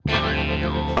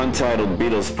Untitled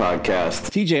Beatles Podcast.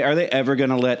 TJ, are they ever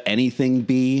going to let anything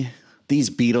be?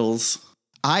 These Beatles?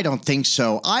 I don't think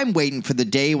so. I'm waiting for the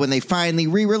day when they finally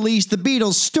re-release the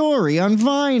Beatles story on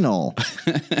vinyl.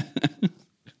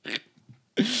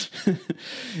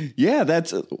 Yeah,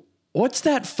 what's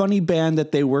that funny band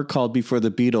that they were called before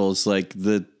the Beatles? Like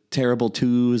the Terrible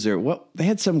Twos or what? They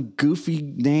had some goofy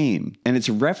name, and it's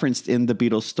referenced in the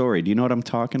Beatles story. Do you know what I'm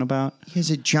talking about? Is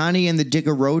it Johnny and the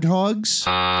Digger Roadhogs?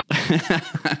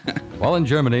 While in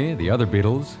Germany, the other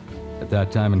Beatles, at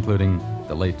that time including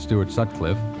the late Stuart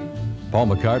Sutcliffe, Paul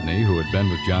McCartney, who had been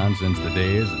with John since the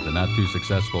days of the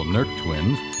not-too-successful Nert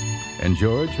twins, and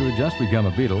George, who had just become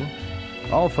a Beatle,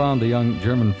 all found the young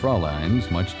German Fräuleins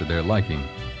much to their liking.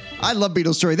 I love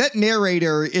Beatles story. That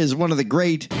narrator is one of the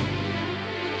great...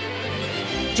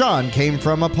 John came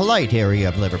from a polite area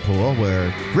of Liverpool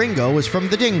where Ringo was from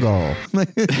the Dingle.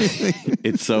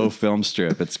 It's so film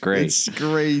strip. It's great. It's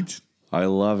great. I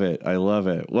love it. I love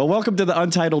it. Well, welcome to the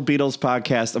Untitled Beatles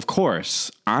Podcast. Of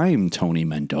course, I'm Tony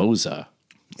Mendoza.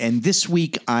 And this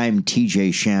week, I'm TJ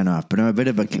Shanoff, but I'm a bit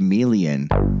of a chameleon.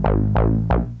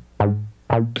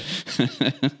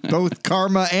 Both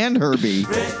Karma and Herbie.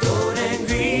 Red, gold, and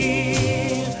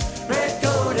green. Red,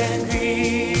 gold, and green.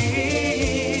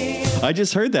 I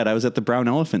just heard that. I was at the Brown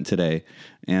Elephant today,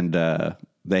 and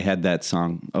they had that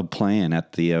song playing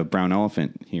at the Brown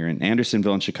Elephant here in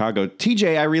Andersonville in Chicago.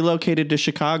 TJ, I relocated to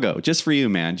Chicago just for you,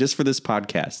 man, just for this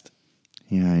podcast.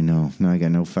 Yeah, I know. No, I got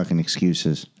no fucking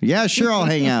excuses. Yeah, sure, I'll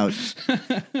hang out.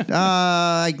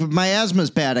 My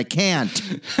asthma's bad. I can't.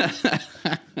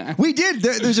 We did.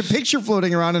 There's a picture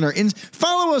floating around in our...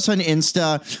 Follow us on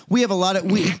Insta. We have a lot of...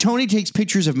 Tony takes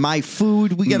pictures of my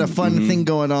food. We got a fun thing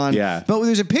going on. Yeah. But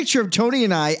there's a picture of Tony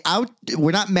and I out...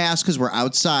 We're not masked because we're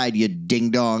outside, you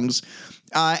ding-dongs.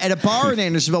 At a bar in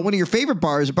Andersonville, one of your favorite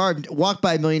bars, a bar I've walked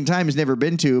by a million times, never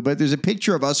been to, but there's a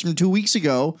picture of us from 2 weeks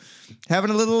ago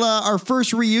having a little, our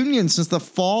first reunion since the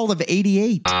fall of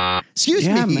 88. Excuse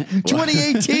me, man.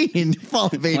 2018, fall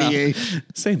of 88. Well,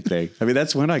 same thing. I mean,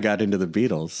 that's when I got into the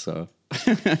Beatles, so...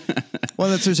 Well,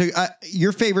 there's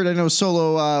your favorite, I know,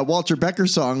 solo Walter Becker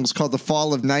song is called The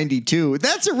Fall of 92.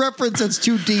 That's a reference that's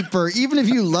too deep for, even if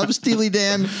you love Steely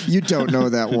Dan, you don't know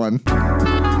that one.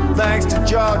 Thanks to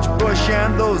George Bush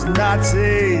and those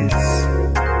Nazis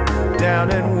down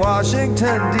in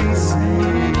Washington, D.C.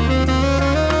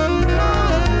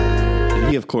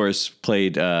 He, of course,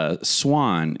 played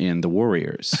Swan in The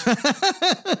Warriors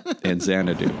and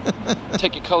Xanadu.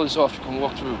 Take your colors off, you can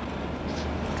walk through.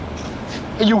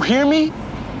 Hey, you hear me?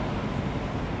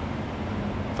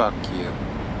 Fuck you.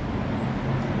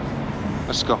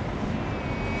 Let's go.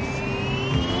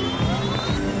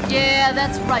 Yeah,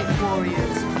 that's right,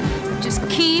 warriors. Just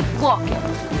keep walking.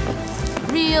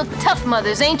 Real tough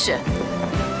mothers, ain't you?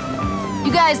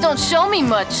 You guys don't show me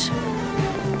much.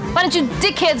 Why don't you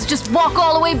dickheads just walk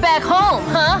all the way back home,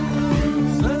 huh?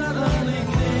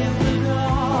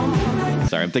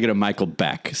 Sorry, I'm thinking of Michael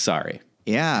Beck. Sorry.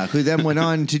 Yeah, who then went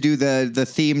on to do the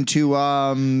theme to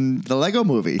the Lego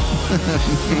Movie.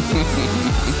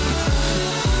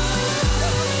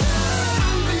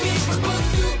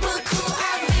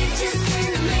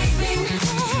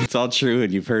 It's all true,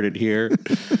 and you've heard it here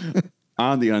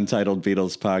on the Untitled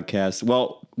Beatles Podcast.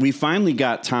 Well, we finally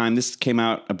got time. This came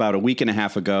out about a week and a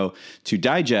half ago to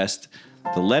digest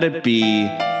the Let It Be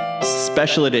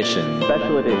Special Edition.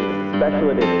 Special edition. Special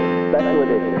edition. Special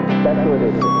edition. Special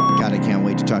edition. God, I can't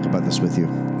wait to talk about this with you.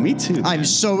 Me too. I'm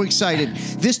so excited.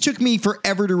 This took me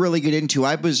forever to really get into.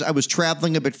 I was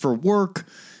traveling a bit for work.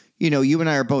 You know, you and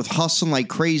I are both hustling like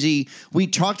crazy. We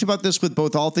talked about this with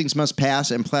both All Things Must Pass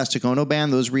and Plastic Ono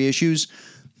Band, those reissues.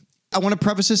 I want to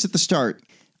preface this at the start.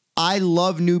 I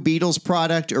love new Beatles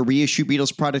product or reissue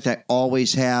Beatles product. I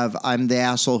always have. I'm the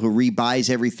asshole who rebuys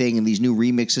everything, and these new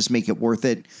remixes make it worth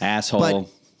it. Asshole. But,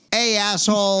 hey,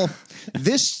 asshole.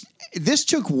 This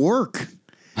took work.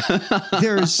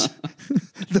 There's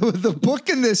the book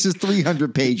in this is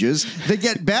 300 pages. The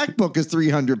Get Back book is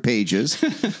 300 pages.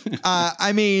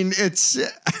 I mean, it's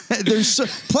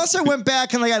plus I went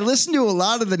back and I listened to a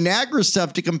lot of the Nagra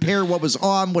stuff to compare what was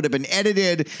on, what had been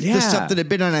edited, the stuff that had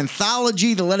been on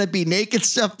Anthology, the Let It Be Naked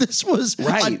stuff. This was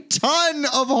a ton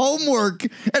of homework,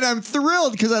 and I'm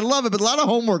thrilled because I love it, but a lot of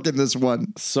homework in this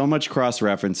one. So much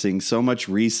cross-referencing, so much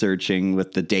researching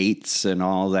with the dates and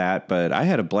all that, but I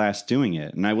had a blast doing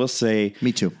it. And I will say...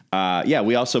 Me too.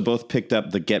 We also both picked up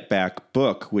the Get Back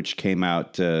book, which came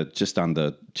out just on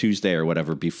the Tuesday or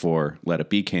whatever before Let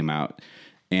It Be came out.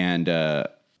 And we're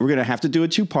going to have to do a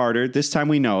two-parter. This time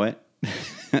we know it.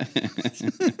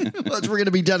 We're going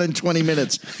to be done in 20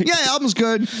 minutes. Yeah, album's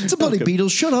good. It's a bloody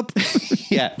Beatles. Shut up.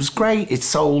 Yeah. It was great. It's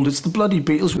sold. It's the bloody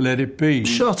Beatles. Let it be.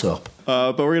 Shut up.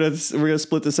 But we're gonna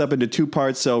split this up into 2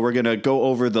 parts. So we're gonna go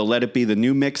over the Let It Be, the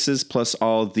new mixes, plus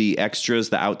all the extras,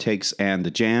 the outtakes, and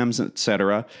the jams,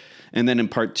 etc. And then in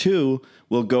part 2,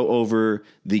 we'll go over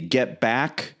the Get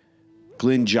Back,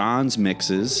 Glyn Johns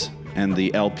mixes, and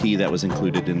the LP that was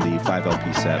included in the 5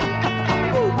 LP set.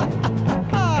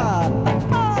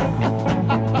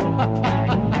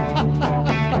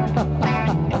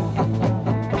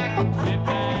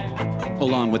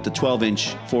 Along with the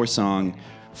 12-inch 4-song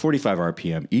 45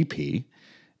 RPM EP,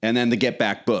 and then the Get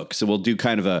Back book. So we'll do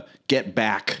kind of a Get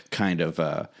Back kind of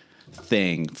a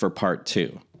thing for part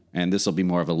 2. And this will be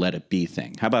more of a Let It Be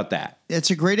thing. How about that? It's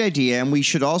a great idea. And we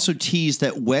should also tease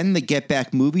that when the Get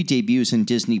Back movie debuts in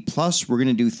Disney Plus, we're going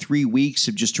to do 3 weeks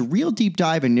of just a real deep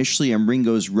dive initially on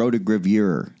Ringo's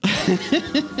Rotogravure.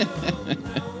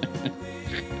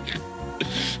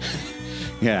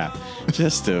 Yeah.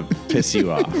 Just to piss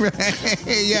you off.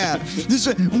 Yeah.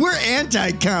 We're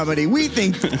anti-comedy. We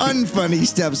think unfunny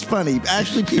stuff's funny.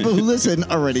 Actually, people who listen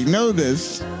already know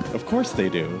this. Of course they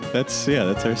do. That's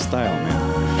our style,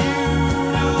 man.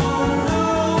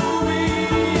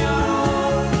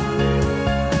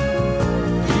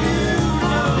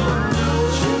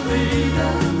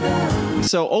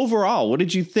 So overall, what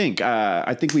did you think?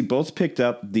 I think we both picked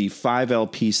up the 5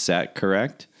 LP set,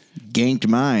 correct? Ganked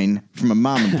mine from a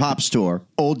mom and pop store.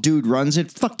 Old dude runs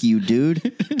it. Fuck you,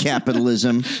 dude.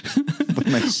 Capitalism. What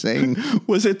am I saying?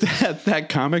 Was it that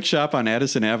comic shop on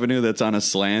Addison Avenue that's on a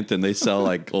slant and they sell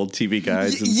like old TV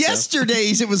guides and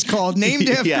Yesterday's it was called, named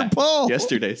after Paul.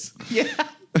 Yesterday's. Yeah.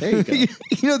 There you go. You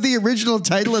know, the original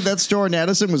title of that store in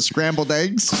Addison was Scrambled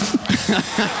Eggs.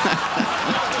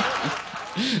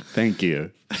 Thank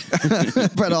you.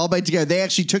 But all back together. They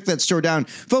actually took that store down.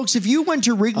 Folks, if you went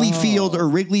to Wrigley Field or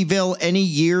Wrigleyville any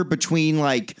year between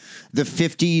like the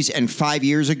 50s and 5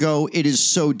 years ago, it is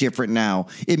so different now.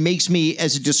 It makes me,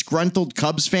 as a disgruntled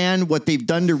Cubs fan, what they've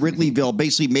done to Wrigleyville,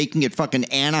 basically making it fucking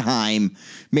Anaheim,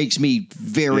 makes me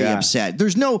very upset.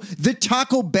 The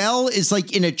Taco Bell is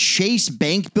like in a Chase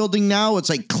Bank building now. It's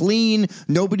like clean.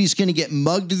 Nobody's going to get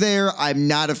mugged there. I'm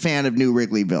not a fan of New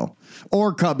Wrigleyville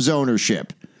or Cubs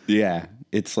ownership. Yeah.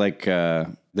 It's like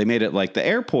they made it like the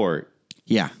airport.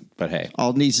 Yeah. But hey. All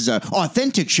it needs is a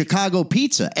authentic Chicago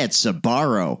pizza at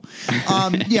Sbarro.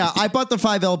 Yeah, I bought the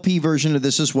 5 LP version of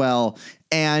this as well.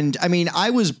 And I mean, I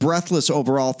was breathless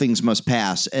over All Things Must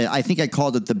Pass. I think I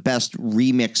called it the best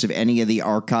remix of any of the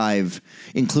archive,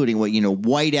 including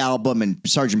White Album and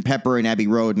Sgt. Pepper and Abbey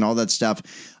Road and all that stuff.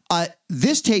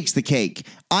 This takes the cake.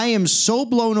 I am so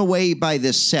blown away by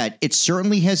this set. It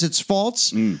certainly has its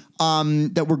faults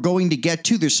that we're going to get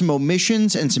to. There's some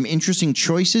omissions and some interesting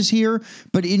choices here.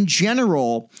 But in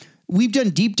general, we've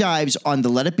done deep dives on the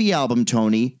Let It Be album,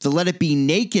 Tony, the Let It Be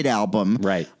Naked album.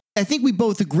 Right. I think we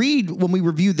both agreed when we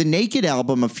reviewed the Naked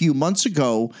album a few months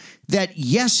ago that,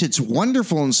 yes, it's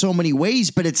wonderful in so many ways,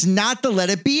 but it's not the Let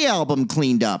It Be album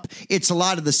cleaned up. It's a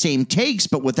lot of the same takes,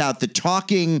 but without the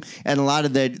talking and a lot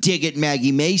of the dig at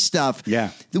Maggie May stuff.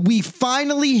 Yeah. We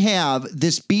finally have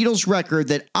this Beatles record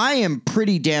that I am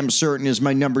pretty damn certain is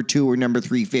my number 2 or number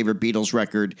 3 favorite Beatles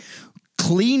record,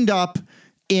 cleaned up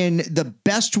in the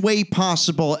best way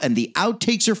possible, and the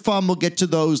outtakes are fun. We'll get to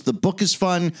those. The book is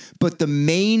fun, but the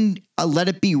main Let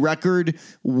It Be record,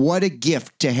 what a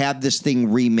gift to have this thing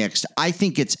remixed. I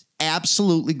think it's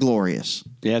absolutely glorious.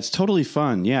 Yeah, it's totally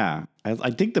fun. Yeah. I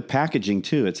dig the packaging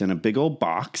too. It's in a big old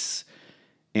box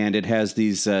and it has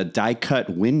these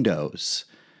die-cut windows.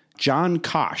 John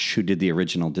Kosh, who did the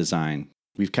original design,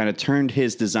 we've kind of turned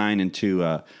his design into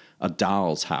a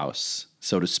doll's house,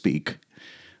 so to speak.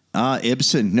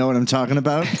 Ibsen, know what I'm talking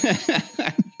about?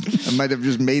 I might have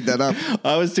just made that up.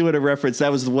 I was doing a reference.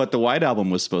 That was what the White Album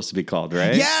was supposed to be called,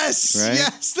 right? Yes, right?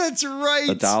 Yes, that's right.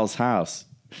 A doll's house.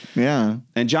 Yeah.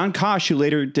 And John Kosh, who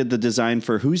later did the design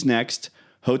for Who's Next,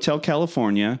 Hotel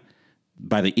California,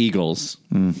 by the Eagles,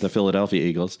 the Philadelphia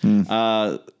Eagles,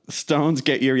 Stones,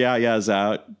 Get Your Ya-Ya's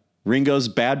Out, Ringo's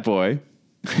Bad Boy.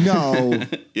 No.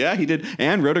 Yeah, he did.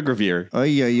 And Rotogravure.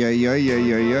 Ay, ay, ay, ay,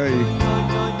 ay, ay, ay.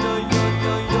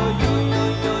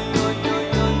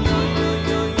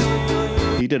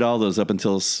 He did all those up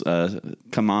until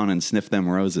Come On and Sniff Them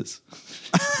Roses.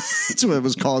 That's what it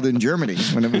was called in Germany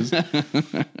when it was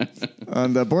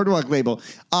on the Boardwalk label.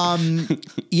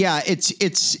 Yeah,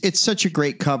 it's such a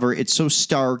great cover. It's so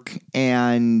stark,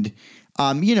 and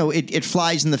It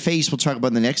flies in the face. We'll talk about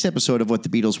in the next episode of what the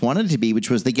Beatles wanted it to be, which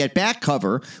was the Get Back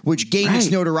cover, which gained its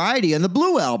notoriety on the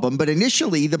Blue Album. But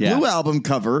initially, the Blue Album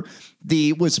cover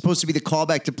was supposed to be the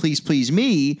callback to Please Please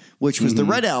Me, which was the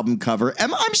Red Album cover.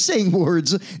 I'm saying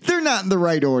words. They're not in the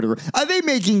right order. Are they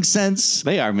making sense?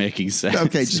 They are making sense.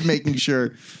 Okay, just making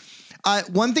sure.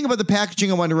 One thing about the packaging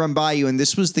I want to run by you, and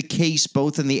this was the case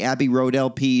both in the Abbey Road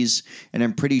LPs, and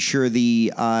I'm pretty sure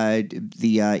the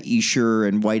Esher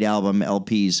and White Album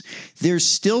LPs. There's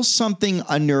still something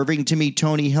unnerving to me.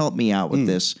 Tony, help me out with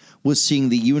this. Was seeing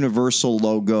the Universal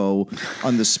logo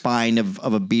on the spine of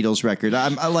a Beatles record.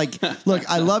 Look,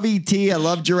 I love E.T., I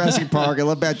love Jurassic Park, I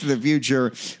love Back to the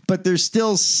Future, but there's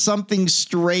still something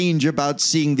strange about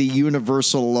seeing the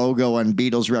Universal logo on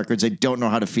Beatles records. I don't know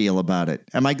how to feel about it.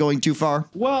 Am I going too far?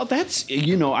 Well, that's,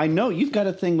 I know you've got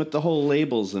a thing with the whole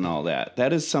labels and all that.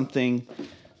 That is something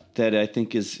that I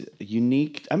think is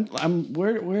unique.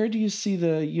 Where do you see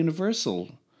the Universal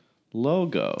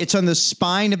logo? It's on the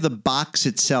spine of the box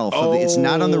itself. It's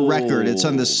not on the record. It's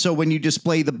on so when you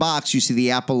display the box, you see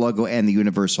the Apple logo and the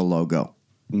Universal logo.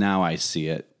 Now I see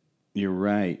it. You're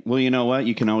right. Well, you know what?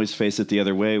 You can always face it the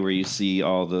other way where you see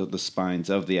all the spines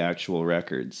of the actual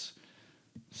records.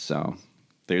 So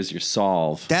there's your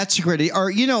solve. That's great. Or,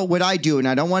 what I do, and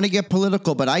I don't want to get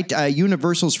political, but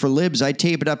Universals for Libs, I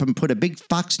tape it up and put a big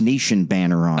Fox Nation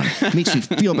banner on. It makes me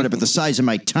feel better about the size of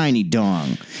my tiny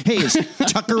dong. Hey, is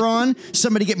Tucker on?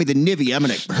 Somebody get me the Nivea. I'm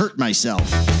going to hurt myself.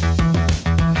 Take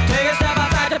a step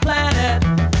outside the planet.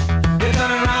 You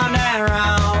turn around and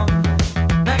around.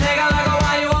 Now take a look at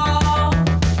where you are.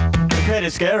 It's pretty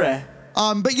scary.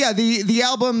 But yeah, the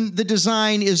album, the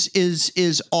design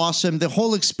is awesome. The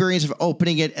whole experience of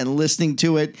opening it and listening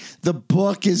to it. The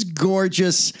book is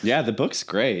gorgeous. Yeah, the book's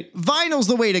great. Vinyl's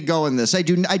the way to go in this. I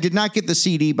did not get the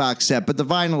CD box set, but the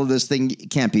vinyl of this thing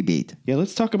can't be beat. Yeah,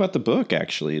 let's talk about the book,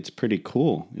 actually. It's pretty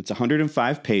cool. It's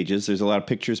 105 pages. There's a lot of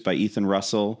pictures by Ethan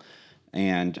Russell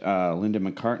and Linda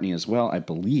McCartney as well, I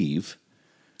believe.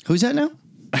 Who's that now?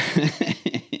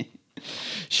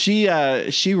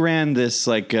 She ran this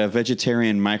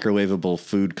vegetarian microwavable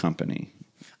food company.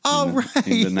 Oh, in right.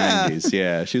 In the 90s.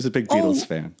 Yeah, she was a big Beatles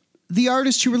fan. The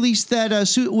artist who released that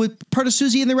with part of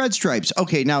Susie and the Red Stripes.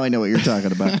 Okay, now I know what you're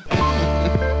talking about.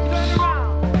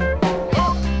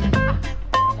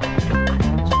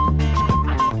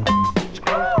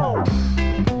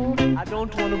 I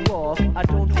don't want to walk. I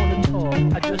don't want to talk.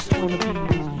 I just want to be with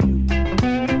you.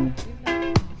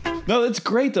 No, it's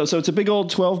great, though. So it's a big old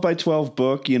 12 by 12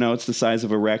 book. It's the size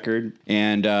of a record.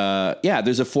 And,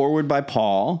 there's a foreword by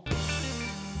Paul.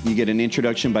 You get an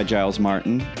introduction by Giles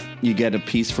Martin. You get a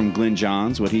piece from Glyn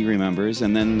Johns, what he remembers.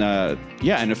 And then,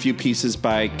 and a few pieces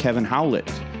by Kevin Howlett.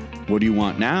 What Do You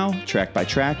Want Now? Track by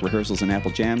track, rehearsals and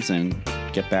Apple Jams, and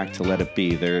get back to Let It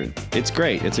Be. It's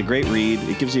great. It's a great read.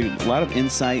 It gives you a lot of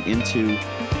insight into,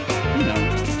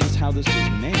 just how this was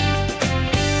made.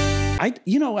 I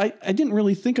didn't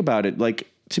really think about it. Like,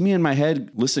 to me in my head,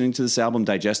 listening to this album,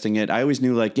 digesting it, I always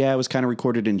knew it was kind of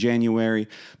recorded in January,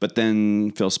 but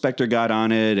then Phil Spector got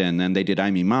on it, and then they did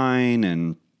I Me Mine,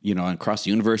 and, and Across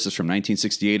the Universe is from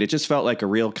 1968. It just felt like a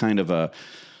real kind of a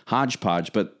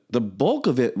hodgepodge, but the bulk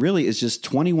of it really is just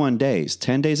 21 days,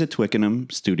 10 days at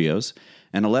Twickenham Studios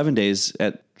and 11 days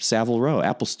at Savile Row,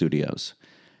 Apple Studios.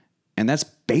 And that's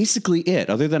basically it.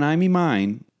 Other than I Me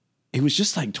Mine, it was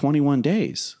just like 21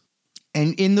 days.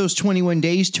 And in those 21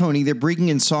 days, Tony, they're bringing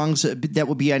in songs that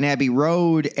would be on Abbey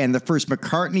Road and the first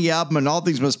McCartney album and All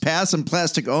Things Must Pass and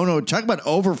Plastic Ono. Talk about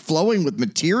overflowing with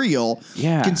material.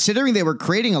 Yeah. Considering they were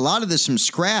creating a lot of this from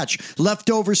scratch.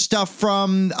 Leftover stuff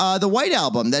from the White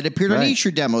Album that appeared on Esher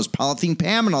demos, Polythene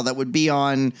Pam and all that would be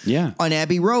on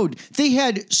Abbey Road. They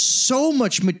had so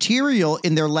much material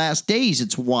in their last days.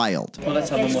 It's wild. Well, let's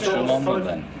have a mushroom omelette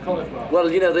then. Well,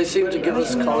 they seem to give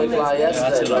us cauliflower yesterday.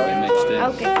 That's what we mixed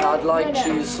in. Okay. I'd like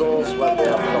cheese sauce when they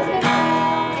have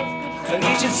cauliflower.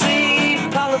 You should see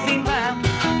Polythene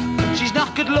Pam. She's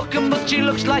not good looking, but she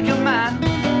looks like a man.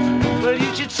 Well,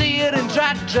 you should see her in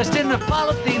drag, dressed in a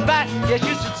polythene bag. Yes,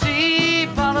 you should see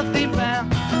Polythene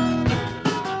Pam.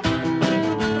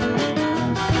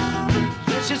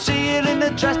 You should see her in the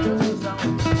dress.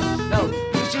 No,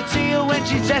 you should see her when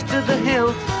she's dressed to the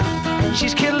hilt.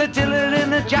 She's Killer Diller in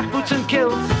her jackboots and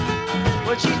kilt.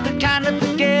 Well, she's the kind of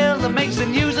the girl that makes the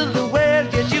news of the world.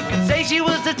 Yes, you can say she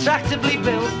was attractively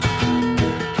built.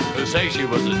 We'll say she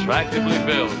was attractively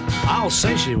built. I'll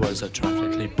say she was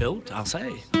attractively built, I'll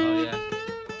say. Oh, yeah.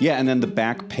 Yeah, and then the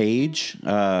back page,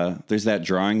 there's that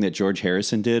drawing that George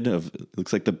Harrison did of, it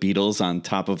looks like the Beatles on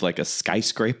top of like a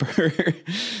skyscraper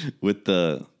with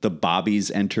the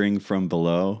bobbies entering from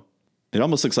below. It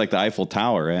almost looks like the Eiffel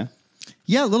Tower, eh?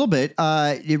 Yeah, a little bit.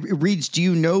 It reads, do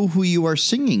you know who you are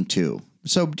singing to?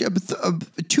 So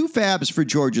 2 fabs for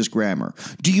George's grammar.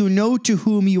 Do you know to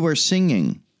whom you are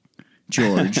singing,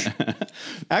 George?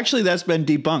 Actually, that's been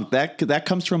debunked. That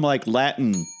comes from like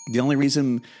Latin. The only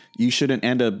reason you shouldn't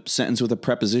end a sentence with a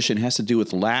preposition has to do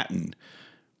with Latin.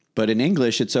 But in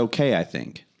English, it's okay, I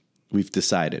think. We've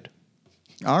decided.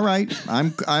 All right.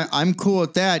 I'm cool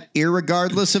with that,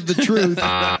 irregardless of the truth.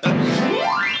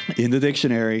 In the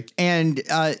dictionary. And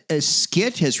a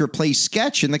skit has replaced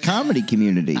sketch in the comedy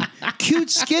community. Cute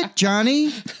skit,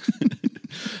 Johnny.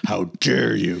 How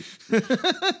dare you?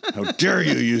 How dare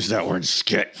you use that word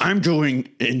skit? I'm doing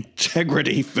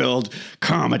integrity-filled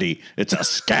comedy. It's a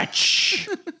sketch.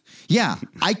 Yeah,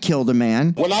 I killed a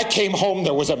man. When I came home,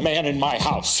 there was a man in my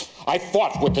house. I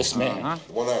fought with this man.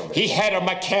 He had a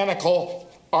mechanical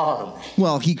arm.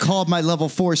 Well, he called my level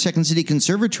 4 Second City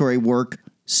Conservatory work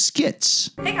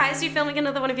skits. Hey guys, are you filming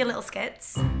another one of your little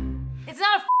skits? It's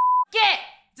not a skit.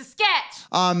 It's a sketch.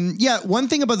 Yeah, one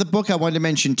thing about the book I wanted to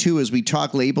mention, too, as we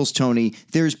talk labels, Tony,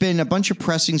 there's been a bunch of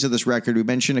pressings of this record. We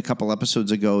mentioned a couple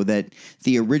episodes ago that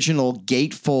the original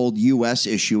gatefold U.S.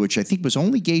 issue, which I think was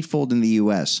only gatefold in the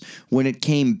U.S., when it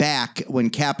came back, when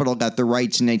Capitol got the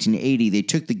rights in 1980, they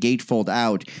took the gatefold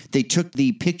out. They took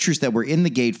the pictures that were in the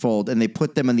gatefold and they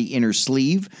put them on the inner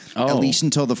sleeve, at least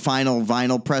until the final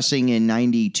vinyl pressing in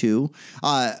 92.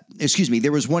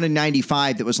 There was one in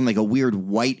 95 that was on like a weird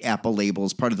white Apple label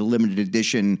as part of the limited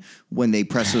edition when they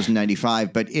pressed those in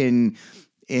 95. But in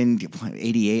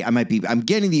 88, I'm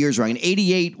getting the years wrong. In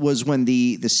 88 was when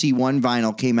the C1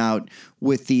 vinyl came out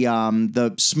with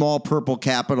the small purple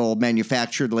Capitol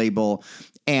manufactured label,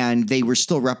 and they were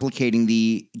still replicating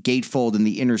the gatefold in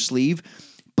the inner sleeve.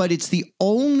 But it's the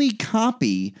only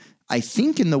copy, I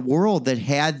think, in the world that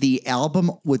had the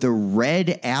album with a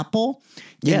red apple.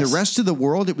 Yes. In the rest of the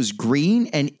world, it was green.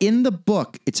 And in the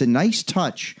book, it's a nice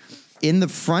touch. In the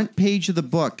front page of the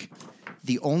book,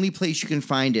 the only place you can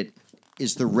find it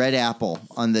is the red apple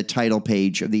on the title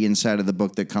page of the inside of the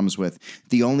book that comes with.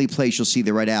 The only place you'll see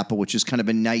the red apple, which is kind of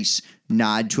a nice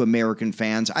nod to American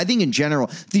fans. I think in general,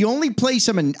 the only place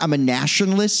I'm a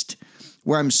nationalist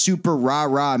where I'm super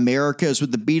rah-rah America is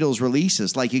with the Beatles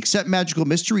releases. Like, except Magical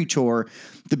Mystery Tour,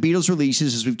 the Beatles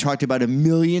releases, as we've talked about a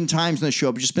million times on the show,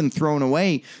 have just been thrown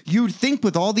away. You'd think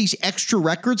with all these extra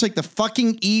records, like the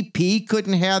fucking EP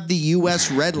couldn't have the U.S.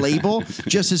 red label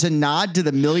just as a nod to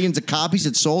the millions of copies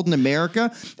it sold in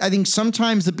America. I think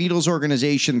sometimes the Beatles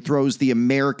organization throws the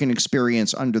American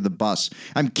experience under the bus.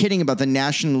 I'm kidding about the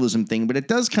nationalism thing, but it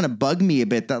does kind of bug me a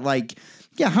bit that, like,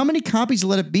 yeah, how many copies of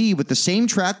Let It Be with the same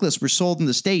track list were sold in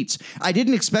the States? I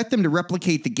didn't expect them to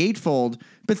replicate the gatefold,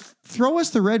 but throw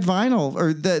us the red vinyl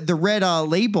or the red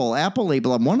label, Apple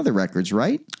label on one of the records,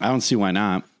 right? I don't see why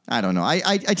not. I don't know. I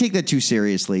take that too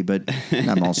seriously, but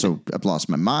I've lost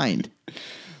my mind.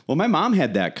 Well, my mom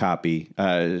had that copy.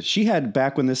 She had,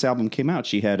 back when this album came out,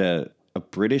 she had a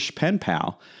British pen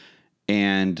pal.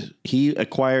 And he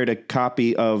acquired a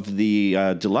copy of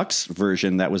the deluxe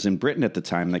version that was in Britain at the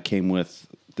time that came with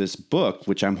this book,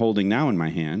 which I'm holding now in my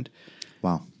hand.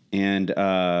 Wow. And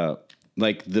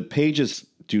like the pages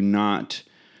do not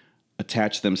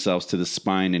attach themselves to the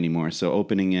spine anymore. So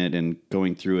opening it and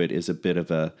going through it is a bit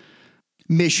of a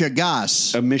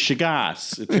mishigas. A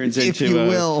mishigas. It turns if into you a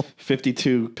will.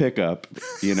 52 pickup,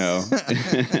 you know.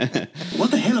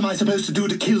 What the hell am I supposed to do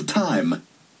to kill time?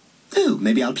 Oh,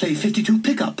 maybe I'll play 52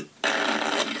 pickup.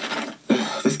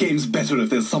 This game's better if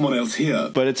there's someone else here.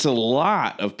 But it's a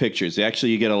lot of pictures.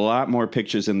 Actually, you get a lot more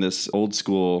pictures in this old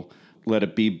school Let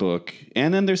It Be book.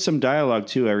 And then there's some dialogue,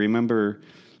 too. I remember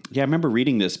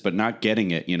reading this, but not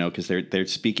getting it, you know, because they're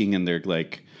speaking in their,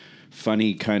 like,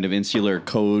 funny kind of insular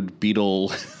code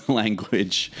Beatle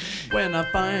language. When I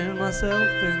find myself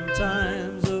in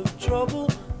times of trouble,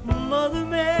 Mother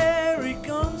Mary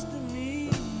comes to me.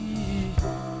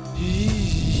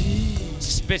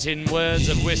 Spitting words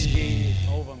of whiskey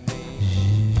over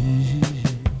me.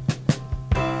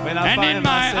 And in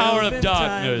my hour of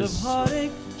darkness,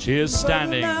 she is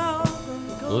standing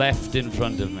left in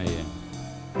front of me,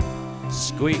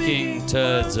 squeaking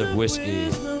turds of whiskey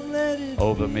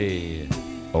over me,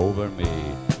 over me.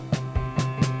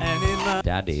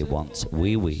 Daddy wants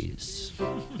wee-wees.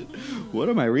 What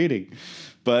am I reading?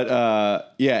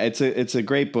 But yeah, it's a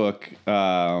great book.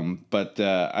 But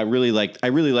I really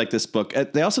like this book.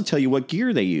 They also tell you what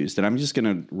gear they used, and I'm just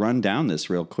gonna run down this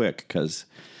real quick because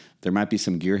there might be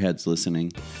some gearheads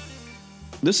listening.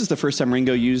 This is the first time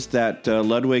Ringo used that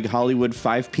Ludwig Hollywood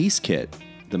 5-piece kit,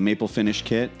 the maple finish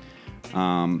kit.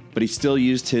 But he still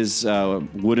used his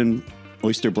wooden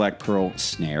oyster black pearl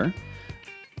snare.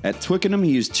 At Twickenham,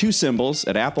 he used 2 cymbals.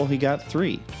 At Apple, he got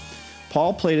 3.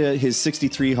 Paul played his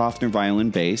 63 Hofner violin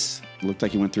bass. It looked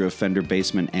like he went through a Fender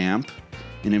Bassman amp.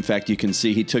 And in fact, you can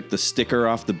see he took the sticker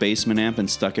off the Bassman amp and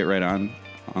stuck it right on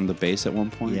the bass at one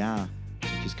point. Yeah.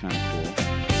 Which is kind of cool.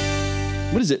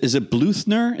 What is it? Is it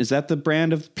Bluthner? Is that the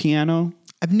brand of piano?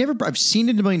 I've seen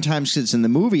it a million times because it's in the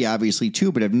movie, obviously,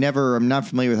 too, but I'm not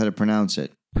familiar with how to pronounce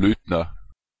it. Bluthner.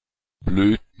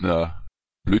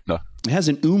 It has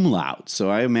an umlaut, so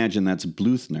I imagine that's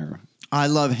Bluthner. I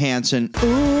love Hanson.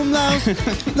 Umlaut,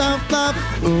 love,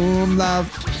 umlaut.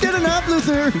 Get enough,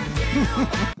 Luther.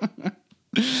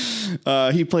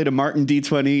 He played a Martin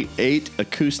D28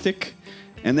 acoustic.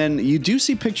 And then you do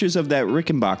see pictures of that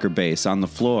Rickenbacker bass on the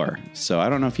floor. So I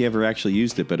don't know if he ever actually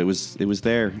used it, but it was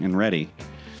there and ready.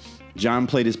 John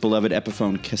played his beloved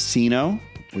Epiphone Casino,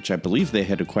 which I believe they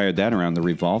had acquired that around the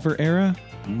Revolver era.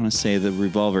 I want to say the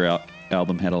Revolver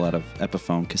album had a lot of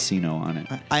Epiphone Casino on it.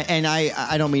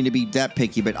 I don't mean to be that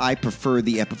picky, but I prefer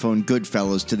the Epiphone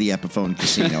Goodfellas to the Epiphone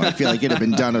Casino. I feel like it had been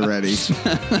done already.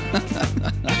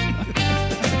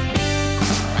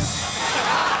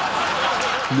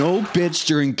 No bitch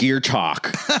during gear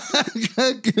talk.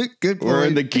 Good point. We're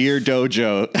in the gear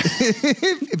dojo.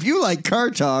 If you like car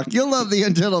talk, you'll love the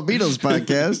Untitled Beatles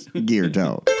podcast, Gear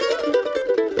Talk.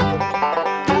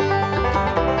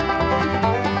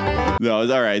 No,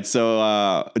 it's all right.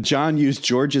 So John used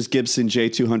George's Gibson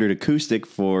J200 acoustic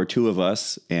for 2 of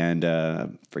us, and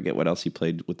forget what else he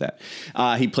played with that.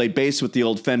 He played bass with the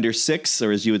old Fender 6,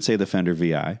 or as you would say, the Fender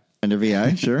VI. Fender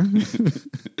VI, sure.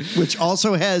 Which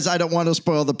also has I Don't Want to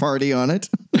Spoil the Party on it.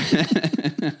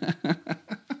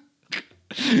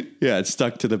 Yeah, it's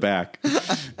stuck to the back,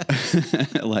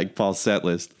 like Paul's set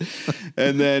list.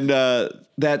 And then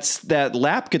that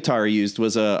lap guitar he used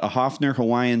was a Hofner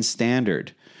Hawaiian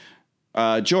Standard.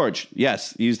 George,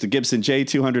 yes, used the Gibson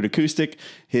J200 acoustic.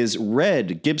 His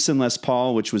red Gibson Les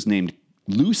Paul, which was named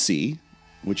Lucy,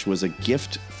 which was a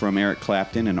gift from Eric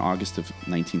Clapton in August of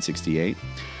 1968.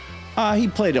 He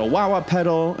played a wah-wah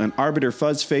pedal, an Arbiter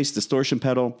fuzz face distortion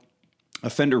pedal,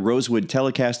 a Fender Rosewood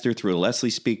Telecaster through a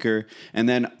Leslie speaker, and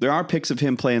then there are pics of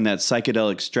him playing that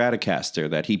psychedelic Stratocaster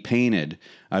that he painted,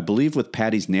 I believe, with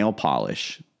Patty's nail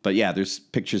polish. But yeah, there's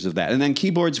pictures of that. And then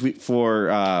keyboards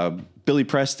for Billy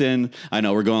Preston. I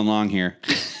know, we're going long here.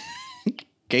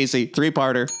 Casey,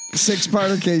 3-parter.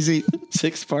 6-parter, Casey.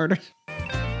 6-parter.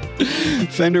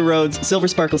 Fender Rhodes Silver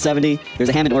Sparkle 70. There's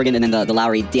a Hammond organ and then the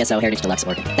Lowry DSO Heritage Deluxe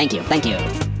organ. Thank you.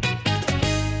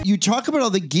 You talk about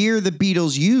all the gear the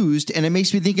Beatles used, and it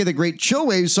makes me think of the great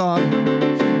Chillwave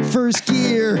song. First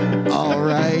gear, all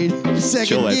right.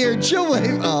 Second gear,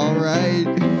 Chillwave, all right.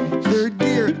 Third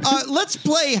gear. Let's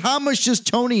play How Much Does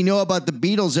Tony Know About the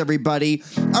Beatles, everybody?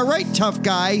 All right, tough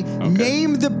guy. Okay.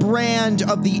 Name the brand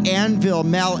of the anvil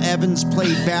Mal Evans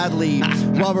played badly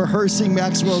while rehearsing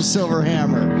Maxwell's Silver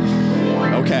Hammer.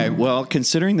 Okay, well,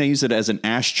 considering they use it as an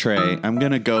ashtray, I'm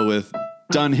going to go with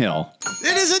Dunhill.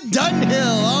 It is a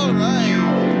Dunhill, all right.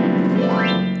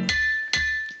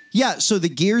 Yeah, so the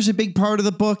gear's a big part of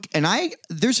the book, and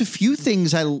there's a few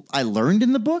things I learned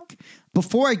in the book.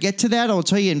 Before I get to that, I'll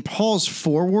tell you in Paul's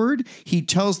foreword, he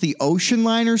tells the ocean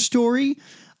liner story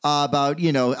about,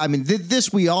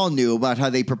 this we all knew about how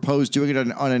they proposed doing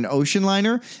it on an ocean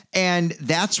liner. And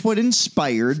that's what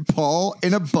inspired Paul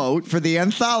in a boat for the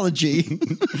anthology,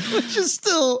 which is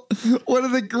still one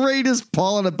of the greatest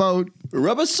Paul in a boat.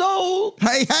 Rubber Soul.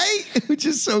 Hey, which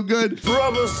is so good.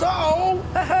 Rubber Soul.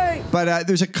 Hey. But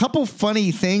there's a couple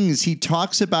funny things he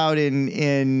talks about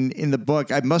in the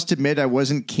book. I must admit, I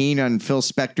wasn't keen on Phil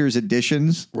Spector's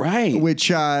editions. Right. Which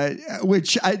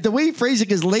the way he phrased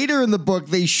it is later in the book,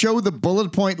 they show the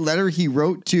bullet point letter he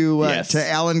wrote to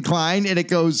Alan Klein, and it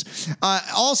goes,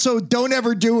 also, don't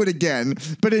ever do it again.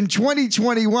 But in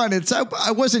 2021,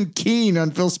 I wasn't keen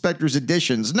on Phil Spector's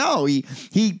editions. No, he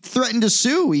threatened to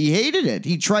sue. He hated it.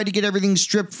 He tried to get everything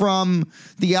stripped from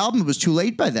the album. It was too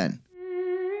late by then.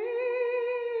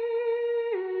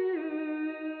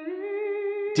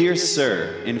 Dear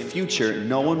Sir, in future,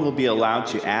 no one will be allowed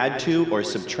to add to or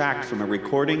subtract from a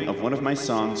recording of one of my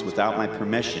songs without my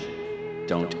permission.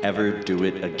 Don't ever do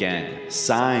it again.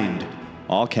 Signed,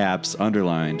 all caps,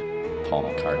 underlined, Paul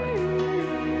McCartney.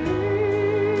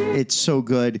 It's so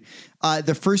good.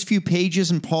 The first few pages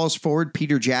in Paul's forward,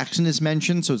 Peter Jackson is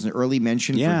mentioned, so it's an early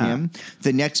mention for him.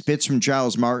 The next bit's from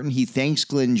Giles Martin. He thanks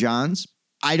Glyn Johns.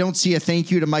 I don't see a thank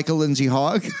you to Michael Lindsay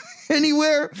Hogg.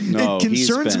 anywhere? No, it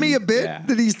concerns me a bit yeah.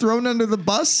 that he's thrown under the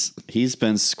bus. He's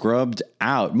been scrubbed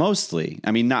out mostly.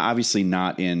 I mean, obviously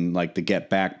not in like the Get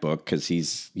Back book because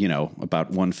he's,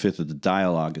 about 1/5 of the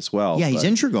dialogue as well. Yeah, he's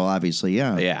integral, obviously.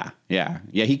 Yeah. Yeah.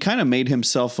 He kind of made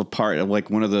himself a part of like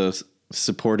one of the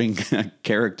supporting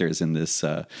characters in this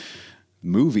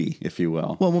movie, if you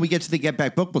will. Well, when we get to the Get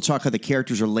Back book, we'll talk how the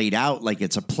characters are laid out like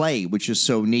it's a play, which is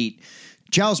so neat.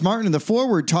 Giles Martin in the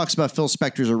foreword talks about Phil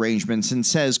Spector's arrangements and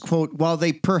says, quote, while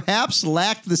they perhaps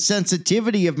lacked the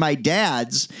sensitivity of my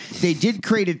dad's, they did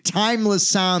create a timeless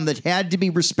sound that had to be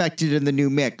respected in the new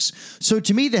mix. So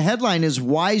to me, the headline is,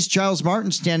 why is Giles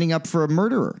Martin standing up for a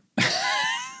murderer?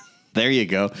 There you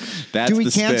go. That's Do we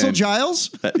the cancel spin.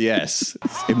 Giles? Yes,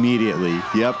 immediately.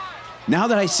 Yep. Now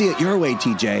that I see it your way,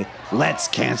 TJ, let's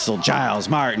cancel Giles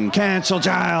Martin. Cancel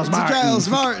Giles Martin. Giles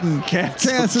Martin.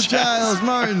 Cancel Giles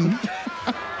Martin.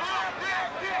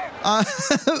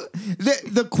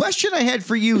 The question I had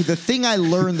for you, the thing I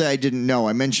learned that I didn't know,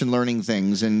 I mentioned learning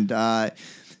things, and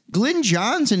Glyn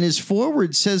Johns in his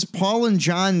foreword says Paul and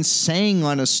John sang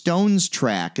on a Stones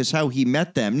track is how he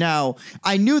met them. Now,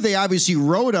 I knew they obviously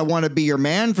wrote I Want to Be Your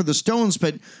Man for the Stones,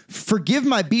 but forgive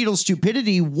my Beatles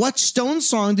stupidity, what Stones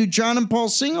song do John and Paul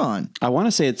sing on? I want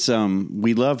to say it's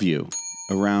We Love You,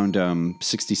 around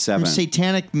 67.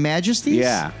 Satanic Majesties?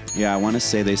 Yeah, I want to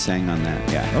say they sang on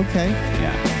that, yeah. Okay.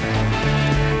 Yeah.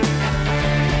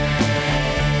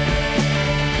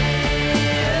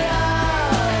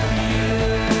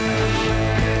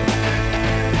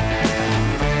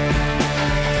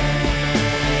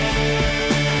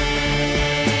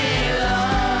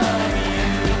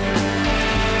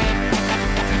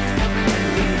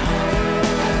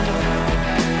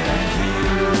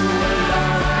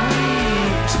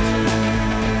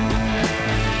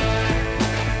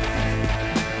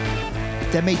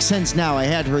 That makes sense now. I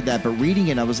had heard that, but reading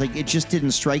it, I was like, it just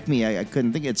didn't strike me. I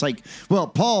couldn't think. It's like, well,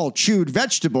 Paul chewed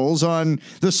vegetables on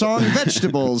the song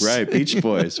Vegetables. Right, Beach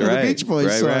Boys, right. The Beach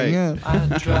Boys song, right. yeah.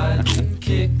 I tried to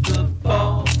kick the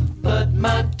ball, but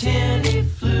my tenny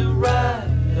flew right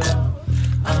off.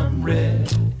 I'm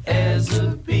red as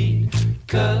a beet,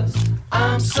 'cause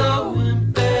I'm so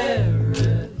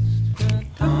embarrassed.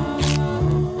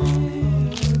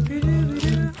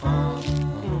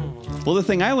 Well, the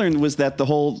thing I learned was that the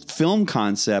whole film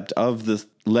concept of the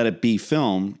Let It Be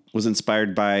film was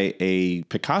inspired by a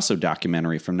Picasso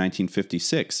documentary from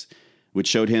 1956, which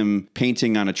showed him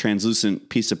painting on a translucent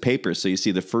piece of paper. So you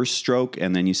see the first stroke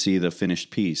and then you see the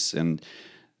finished piece. And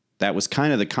that was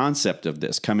kind of the concept of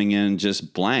this, coming in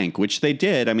just blank, which they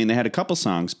did. I mean, they had a couple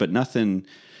songs, but nothing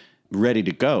ready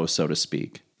to go, so to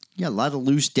speak. Yeah, a lot of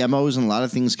loose demos and a lot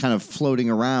of things kind of floating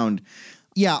around.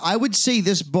 Yeah, I would say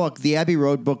this book, the Abbey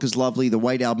Road book, is lovely. The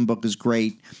White Album book is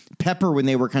great. Pepper, when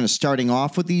they were kind of starting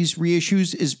off with these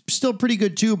reissues, is still pretty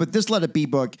good too. But this Let It Be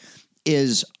book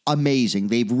is amazing.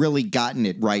 They've really gotten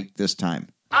it right this time.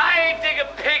 I Dig a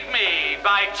Pygmy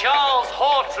by Charles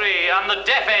Hawtrey and the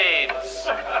Deaf Aids.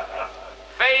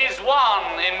 Phase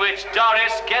 1, in which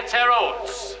Doris gets her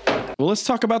oats. Well, let's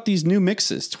talk about these new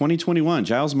mixes. 2021,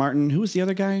 Giles Martin. Who was the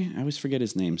other guy? I always forget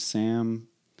his name. Sam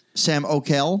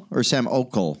Okell or Sam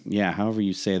Okell? Yeah, however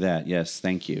you say that. Yes,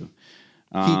 thank you.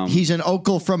 He's an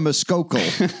Okell from Muskoka.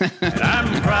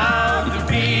 I'm proud to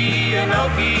be an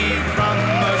Okie from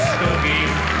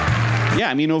Muskogee. Yeah,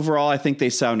 I mean, overall, I think they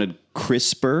sounded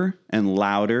crisper and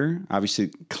louder,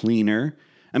 obviously cleaner.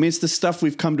 I mean, it's the stuff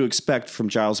we've come to expect from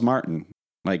Giles Martin.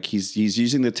 Like, he's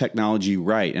using the technology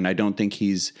right, and I don't think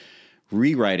he's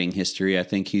rewriting history. I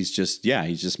think he's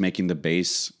just making the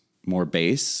bass more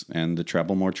bass and the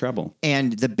treble more treble.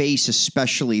 And the bass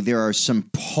especially, there are some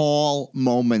Paul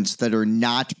moments that are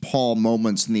not Paul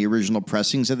moments in the original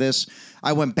pressings of this.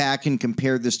 I went back and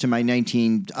compared this to my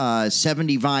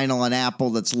 1970 vinyl on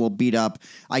Apple that's a little beat up.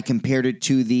 I compared it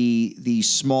to the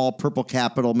small Purple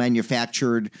Capital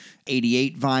manufactured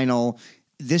 88 vinyl.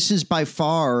 This is by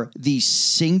far the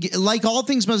like All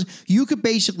Things Must. You could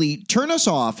basically turn us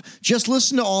off. Just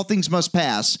listen to All Things Must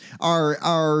Pass,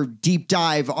 our deep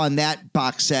dive on that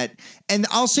box set. And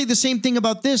I'll say the same thing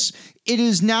about this. It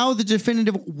is now the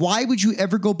definitive. Why would you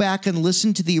ever go back and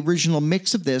listen to the original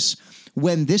mix of this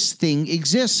when this thing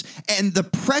exists? And the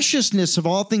preciousness of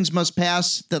All Things Must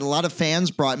Pass that a lot of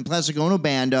fans brought in Plastic Ono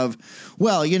Band of,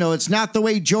 well, it's not the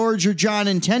way George or John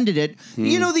intended it.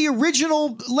 The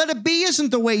original Let It Be isn't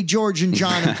the way George and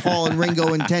John and Paul and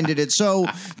Ringo intended it. So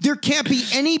there can't be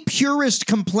any purist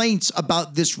complaints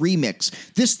about this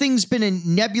remix. This thing's been a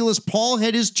nebulous. Paul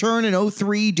had his turn in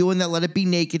 2003 doing that Let It Be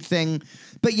Naked thing.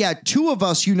 But yeah, two of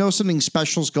us, something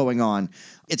special's going on.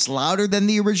 It's louder than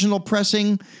the original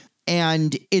pressing.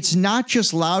 And it's not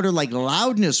just louder, like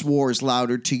loudness wars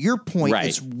louder. To your point, Right.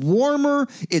 it's warmer,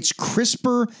 it's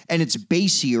crisper, and it's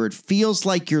bassier. It feels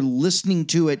like you're listening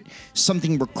to it,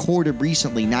 something recorded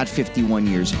recently, not 51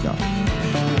 years ago.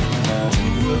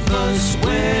 Two of us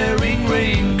wearing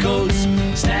raincoats,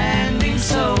 standing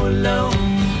so low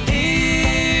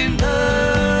in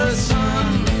the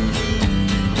sun.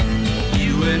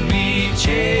 You and me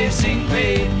chasing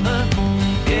paper,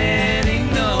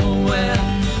 getting nowhere.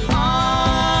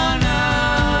 On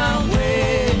our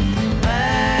way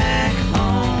back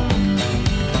home.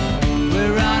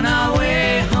 We're on our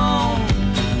way home.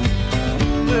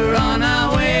 We're on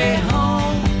our way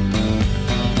home.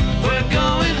 We're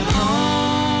going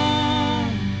home.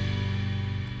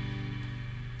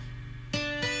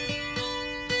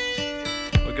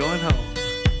 We're going home.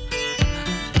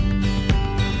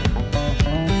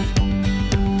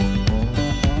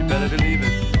 You better believe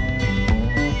it.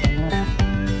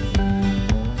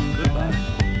 Goodbye.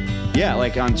 Yeah,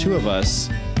 like on Two of Us,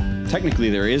 technically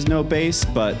there is no bass,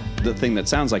 but the thing that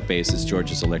sounds like bass is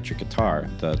George's electric guitar,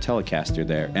 the Telecaster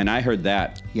there. And I heard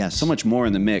that so much more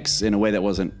in the mix in a way that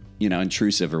wasn't,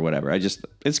 intrusive or whatever.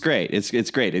 It's great.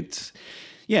 It's great.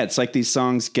 It's like these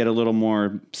songs get a little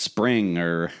more spring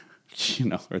or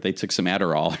they took some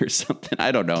Adderall or something.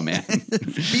 I don't know, man.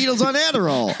 Beatles on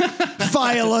Adderall.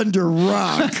 File under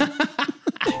rock.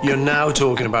 You're now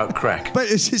talking about crack. But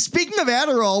speaking of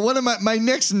Adderall, one of my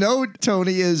next note,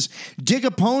 Tony, is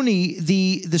Dig-a-Pony,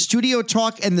 the studio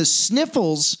talk and the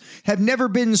sniffles have never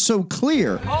been so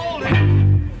clear.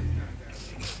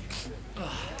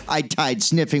 I tied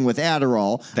sniffing with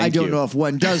Adderall. I don't know if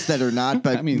one does that or not,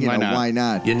 but why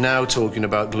not? You're now talking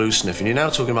about glue sniffing. You're now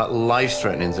talking about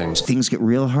life-threatening things. Things get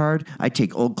real hard. I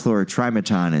take old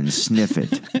chlorotrimeton and sniff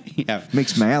it. Yeah,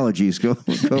 makes my allergies go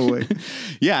away.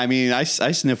 Yeah, I mean, I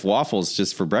sniff waffles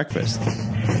just for breakfast.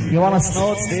 You want to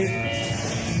snort, Steve?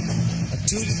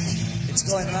 It's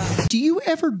going on. Do you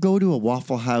ever go to a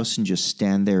Waffle House and just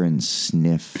stand there and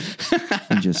sniff?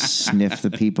 And just sniff the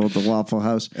people at the Waffle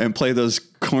House? And play those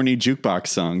corny jukebox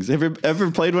songs.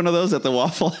 Ever played one of those at the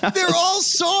Waffle House? They're all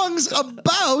songs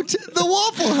about the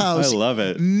Waffle House. I love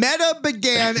it. Meta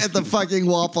began at the fucking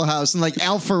Waffle House in like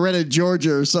Alpharetta,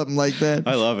 Georgia or something like that.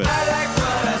 I love it.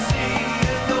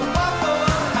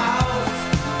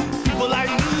 People like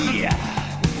me,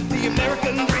 the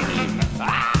American dream.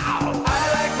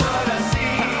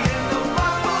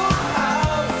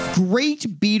 Great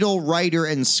Beatle writer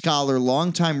and scholar,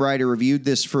 longtime writer, reviewed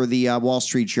this for the Wall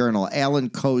Street Journal. Alan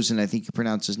Kozin, I think you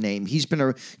pronounce his name. He's been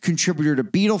a contributor to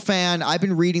Beatle Fan. I've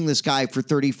been reading this guy for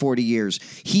 30, 40 years.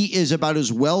 He is about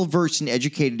as well-versed and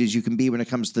educated as you can be when it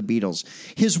comes to the Beatles.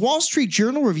 His Wall Street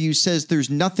Journal review says there's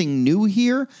nothing new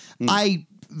here. I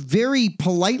very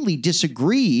politely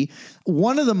disagree.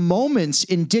 One of the moments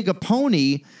in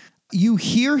Dig-a-Pony, you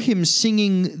hear him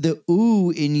singing the ooh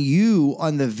in you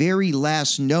on the very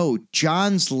last note.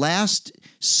 John's last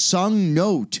sung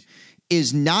note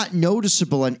is not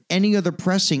noticeable on any other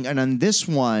pressing, and on this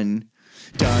one,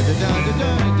 da da da da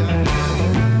da da da.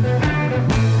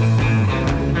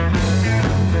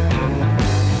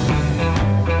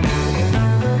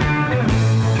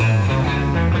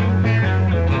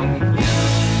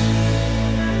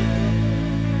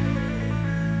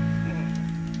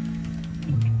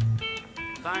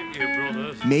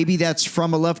 Maybe that's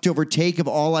from a leftover take of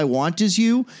All I Want Is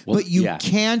You, but you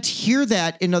can't hear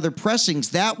that in other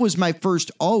pressings. That was my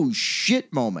first oh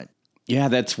shit moment. Yeah,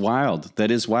 that's wild. That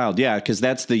is wild. Yeah, because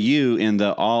that's the you in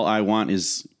the All I Want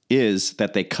Is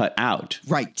that they cut out.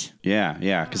 Right.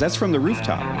 Yeah, because that's from the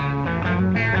rooftop.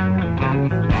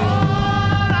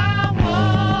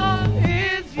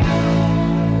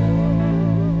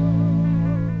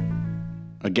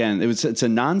 Again, it's a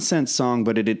nonsense song,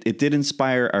 but it did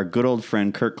inspire our good old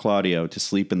friend Kurt Claudio to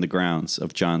sleep in the grounds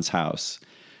of John's house.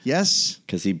 Yes.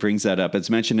 Because he brings that up. It's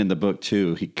mentioned in the book,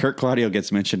 too. Kurt Claudio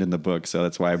gets mentioned in the book, so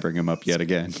that's why I bring him up yet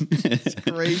again. That's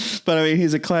great. But, I mean,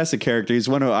 he's a classic character. He's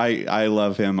one of... I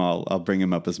love him. I'll bring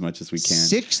him up as much as we can.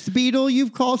 Sixth Beatle,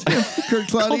 you've called him, Kurt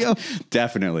Claudio?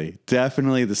 Definitely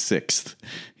the sixth.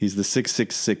 He's the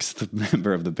 666th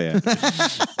member of the band.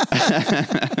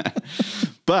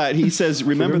 But he says,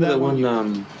 remember that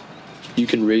one? You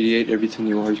can radiate everything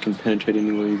you are. You can penetrate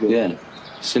anywhere you go. Yeah.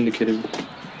 Syndicated.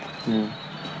 Yeah.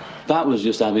 That was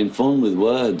just having fun with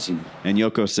words. And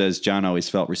Yoko says John always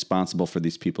felt responsible for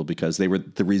these people because they were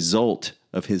the result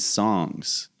of his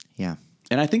songs. Yeah.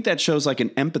 And I think that shows like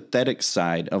an empathetic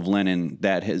side of Lennon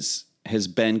that has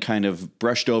been kind of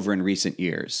brushed over in recent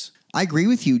years. I agree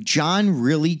with you. John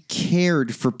really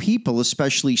cared for people,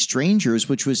 especially strangers,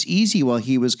 which was easy while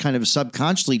he was kind of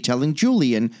subconsciously telling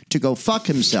Julian to go fuck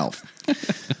himself.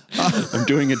 I'm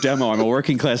doing a demo. I'm a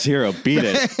working class hero. Beat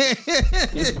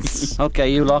it.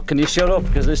 Okay, you lot, can you shut up?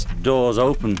 Because this door's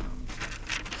open.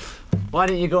 Why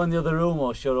didn't you go in the other room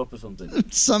or shut up or something?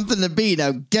 Something to be.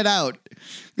 Now get out.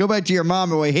 Go back to your mom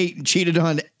who I hate and cheated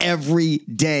on every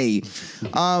day.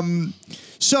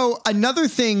 So another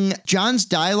thing, John's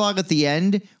dialogue at the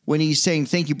end when he's saying,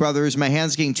 "Thank you, brothers. My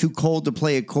hand's getting too cold to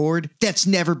play a chord." That's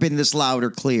never been this loud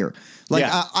or clear. Like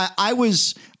Yeah. I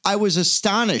was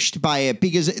astonished by it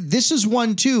because this is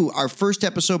one too. Our first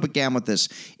episode began with this.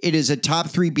 It is a top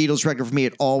 3 Beatles record for me.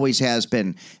 It always has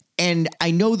been. And I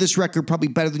know this record probably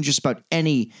better than just about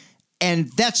any.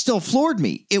 And that still floored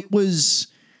me. It was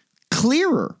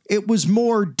clearer. It was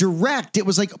more direct. It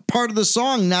was like part of the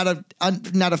song, not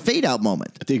a fade out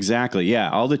moment. Exactly. Yeah.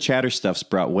 All the chatter stuff's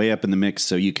brought way up in the mix,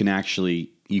 so you can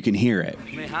hear it.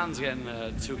 My hand's getting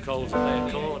too cold to play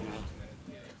a chord now.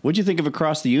 What'd you think of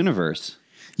Across the Universe?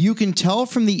 You can tell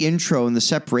from the intro and the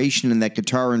separation in that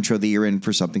guitar intro that you're in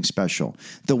for something special.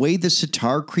 The way the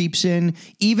sitar creeps in,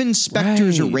 even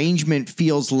Spector's arrangement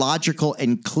feels logical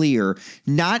and clear,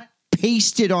 not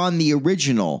pasted on the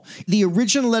original. The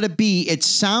original Let It Be, it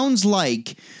sounds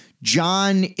like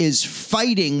John is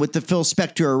fighting with the Phil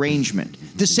Spector arrangement.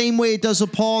 The same way it does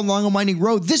with Paul and Long and Winding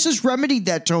Road. This has remedied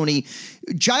that, Tony.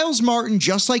 Giles Martin,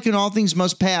 just like in All Things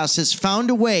Must Pass, has found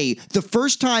a way, the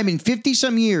first time in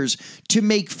 50-some years, to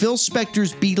make Phil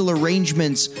Spector's Beatle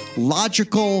arrangements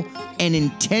logical and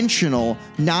intentional,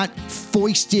 not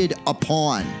foisted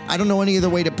upon. I don't know any other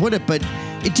way to put it, but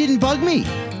it didn't bug me.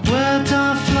 Words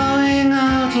are flowing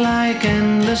out like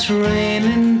endless rain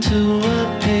into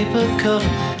a paper cup.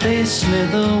 They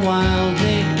slither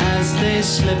wildly as they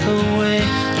slip away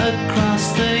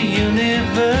across the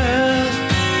universe.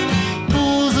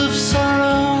 Pools of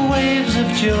sorrow, waves of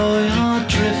joy are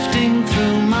drifting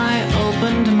through my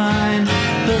opened mind,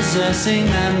 possessing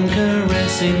and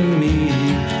caressing me.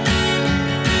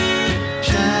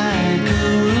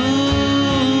 Shakaroo.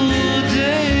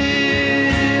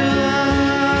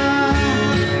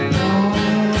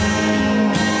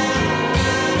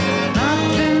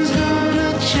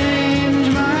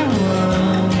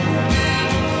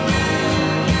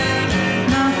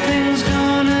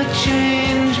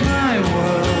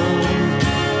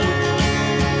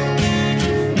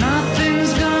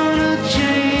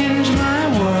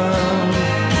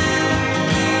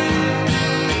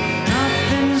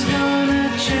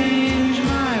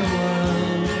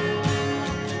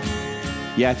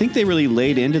 Yeah, I think they really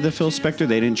laid into the Phil Spector.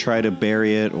 They didn't try to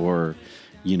bury it or,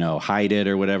 hide it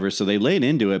or whatever. So they laid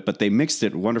into it, but they mixed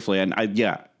it wonderfully. And is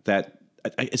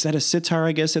that a sitar,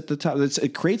 I guess, at the top?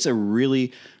 It creates a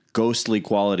really ghostly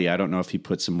quality. I don't know if he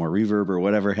put some more reverb or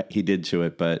whatever he did to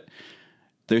it, but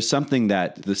there's something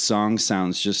that the song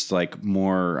sounds just like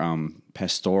more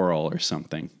pastoral or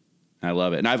something. I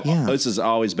love it. And this has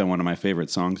always been one of my favorite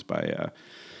songs by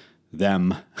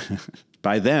them.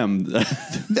 By them.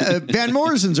 Van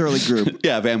Morrison's early group.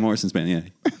 Yeah, Van Morrison's band. Yeah,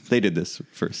 they did this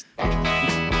first.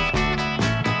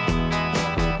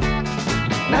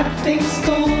 Nothing's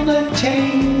gonna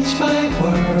change my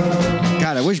world.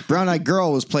 God, I wish Brown Eyed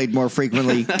Girl was played more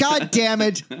frequently. God damn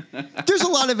it. There's a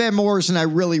lot of Van Morrison I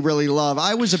really, really love.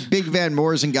 I was a big Van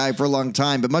Morrison guy for a long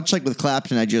time, but much like with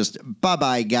Clapton, I just,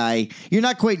 bye-bye, guy. You're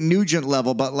not quite Nugent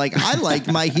level, but I like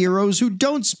my heroes who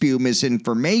don't spew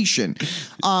misinformation.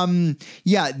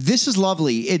 Yeah, this is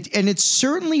lovely. And it's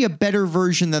certainly a better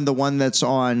version than the one that's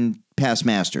on Past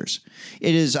Masters.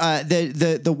 It is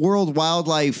the World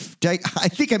Wildlife. I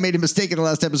think I made a mistake in the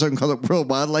last episode and called it World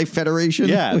Wildlife Federation.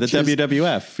 Yeah, the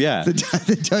WWF. Yeah, the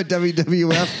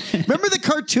WWF. Remember the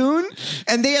cartoon?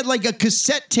 And they had like a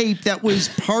cassette tape that was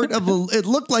part of it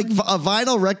looked like a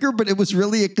vinyl record, but it was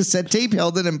really a cassette tape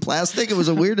held in plastic. It was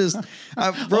the weirdest.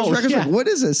 Rose Records. Yeah. Like, what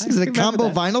is this? Is it a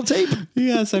combo vinyl tape?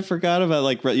 Yes, I forgot about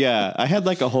I had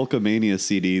like a Hulkamania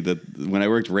CD that when I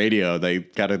worked radio, they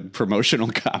got a promotional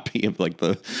copy of like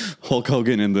the Hulk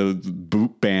Hogan and the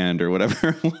Boot Band or whatever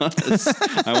it was.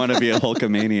 I want to be a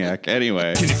Hulkamaniac.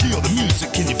 Anyway. Can you feel the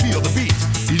music? Can you feel the beat?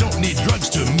 You don't need drugs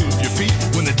to move your feet.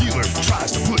 When the dealer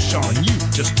tries to push on you,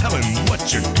 just tell him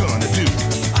what you're gonna do.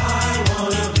 I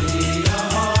wanna be a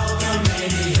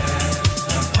Hulkamaniac,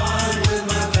 have fun with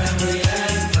my family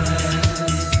and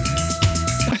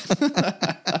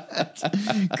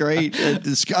friends. great.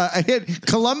 I hit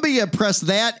Columbia pressed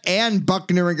that and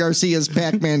Buckner and Garcia's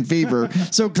Pac-Man Fever.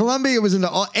 So Columbia was into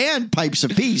and Pipes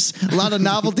of Peace. A lot of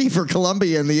novelty for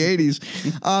Columbia in the 80s.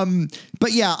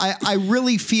 But yeah, I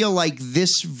really feel like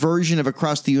this version of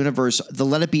Across the Universe, the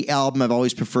Let It Be album, I've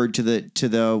always preferred to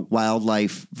the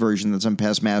Wildlife version that's on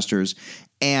Past Masters.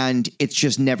 And it's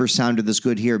just never sounded this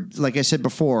good here. Like I said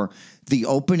before, the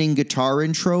opening guitar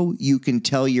intro, you can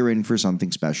tell you're in for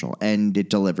something special, and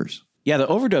it delivers. Yeah, the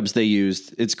overdubs they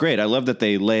used, it's great. I love that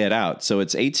they lay it out. So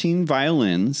it's 18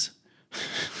 violins.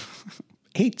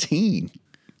 18.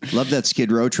 Love that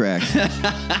Skid Row track.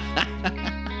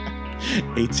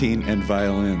 18 and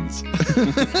violins.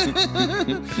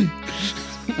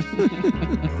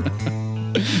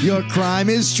 Your crime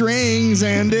is strings,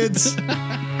 and it's...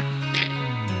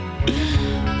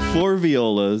 4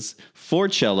 violas, 4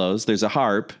 cellos, there's a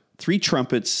harp, 3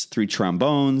 trumpets, 3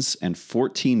 trombones, and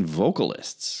 14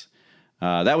 vocalists.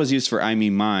 That was used for I Me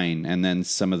Mine, and then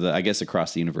some of the, I guess,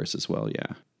 Across the Universe as well,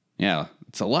 yeah. Yeah,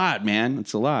 it's a lot, man.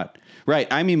 It's a lot. Right,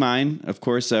 I Me Mine, of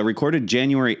course, recorded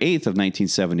January 8th of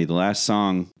 1970, the last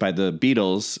song by the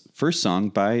Beatles, first song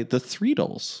by the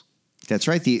Threedles. That's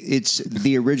right, it's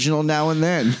the original Now and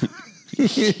Then.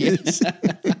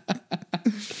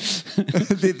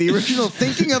 The original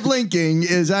Thinking of Linking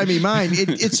is I Me Mine.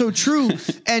 It's so true.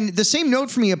 And the same note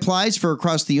for me applies for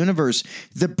Across the Universe.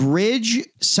 The bridge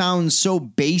sounds so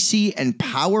bassy and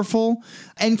powerful.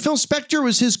 And Phil Spector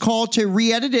was his call to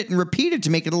re-edit it and repeat it to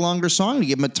make it a longer song. To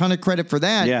give him a ton of credit for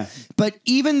that. Yeah. But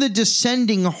even the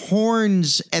descending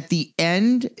horns at the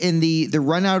end in the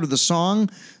run out of the song,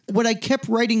 what I kept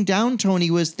writing down,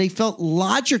 Tony, was they felt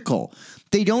logical.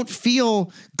 They don't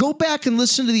feel, go back and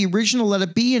listen to the original Let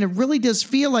It Be, and it really does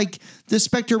feel like the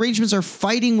Spector arrangements are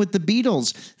fighting with the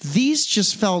Beatles. These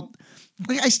just felt,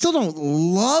 I still don't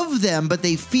love them, but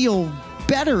they feel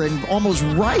better and almost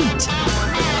right.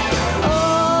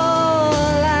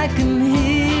 All I can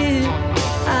hear,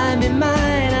 I'm in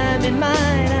mine, I'm in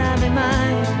mine, I'm in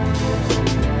mine.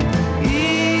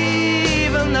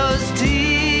 Even those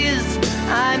tears,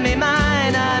 I'm in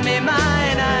mine, I'm in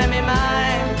mine, I'm in mine.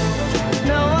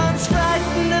 No one's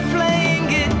frightened of playing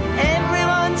it,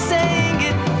 everyone's saying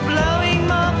it, flowing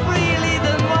more freely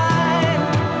than wine.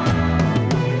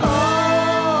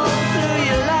 All through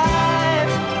your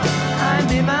life, I'm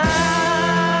in mine.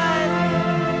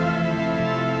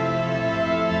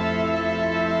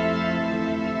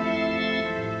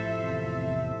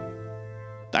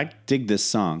 I dig this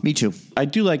song. Me too. I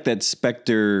do like that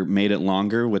Spector made it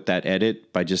longer with that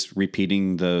edit by just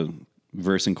repeating the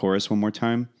verse and chorus one more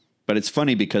time. But it's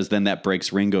funny because then that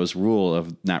breaks Ringo's rule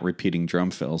of not repeating drum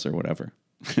fills or whatever.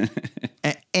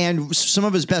 And some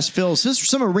of his best fills. This is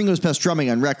some of Ringo's best drumming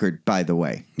on record, by the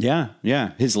way. Yeah,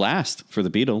 yeah. His last for the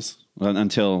Beatles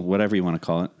until whatever you want to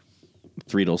call it.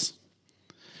 Threedles.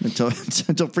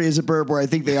 Until Free as a Bird, where I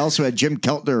think they also had Jim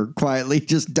Keltner quietly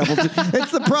just doubled.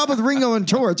 It's the problem with Ringo and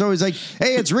tour. It's always like,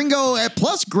 hey, it's Ringo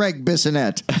plus Greg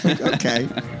Bissonette. Okay,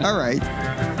 all right.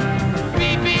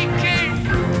 B.B. King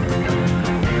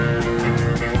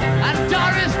and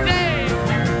Doris Day,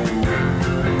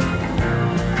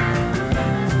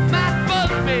 Matt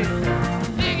Busby,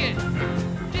 dig it,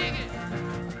 dig it.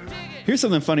 Here's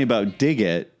something funny about Dig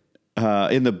It.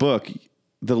 In the book,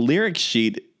 the lyric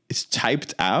sheet is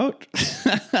typed out.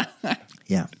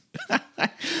 Yeah.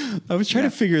 I was trying to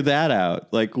figure that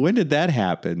out. Like, when did that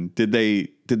happen? Did they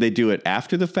do it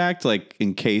after the fact? Like,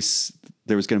 in case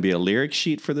there was going to be a lyric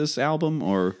sheet for this album,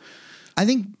 or? I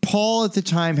think Paul at the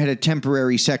time had a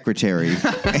temporary secretary.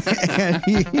 And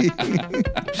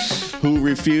who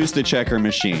refused to check her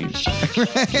machine.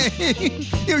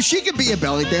 She could be a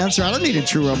belly dancer. I don't need a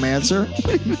true romancer.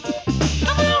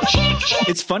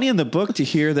 It's funny in the book to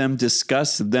hear them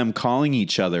discuss them calling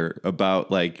each other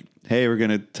about, like, hey,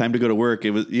 time to go to work.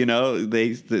 It was,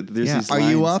 there's these Are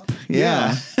lines. you up?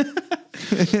 Yeah.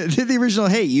 Did the original,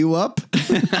 hey, you up?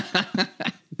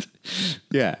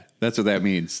 Yeah, that's what that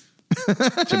means.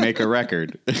 To make a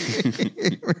record. You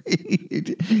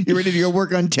ready to go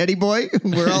work on Teddy Boy?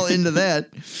 We're all into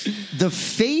that. The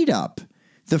fade up,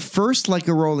 the first Like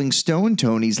a Rolling Stone,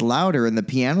 Tony's louder and the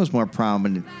piano's more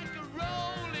prominent.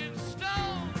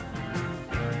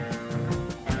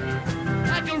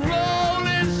 Like a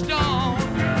rolling stone,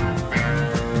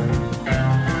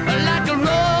 like a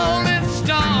rolling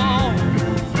stone,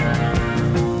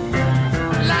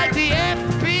 like the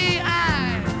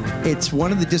FBI. It's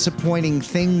one of the disappointing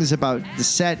things about the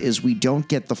set is we don't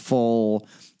get the full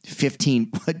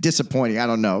 15. Disappointing, I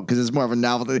don't know, because it's more of a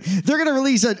novelty. They're going to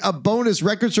release a bonus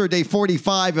Record Store Day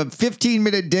 45 of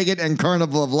 15-minute Dig It and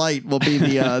Carnival of Light will be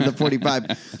the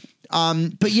 45.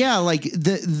 But yeah, like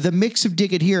the mix of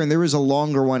Dig It Here, and there is a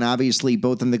longer one, obviously,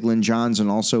 both in the Glyn Johns and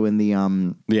also in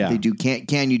the they do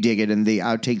Can You Dig It and the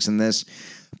outtakes in this.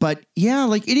 But yeah,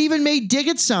 like it even made Dig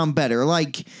It sound better.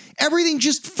 Like everything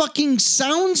just fucking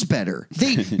sounds better.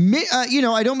 They,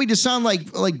 I don't mean to sound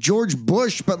like George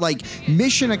Bush, but like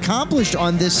mission accomplished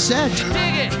on this set. Dig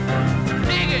it,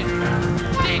 dig it,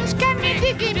 dig got me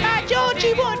digging by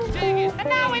Georgie Wood, and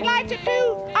now we'd like to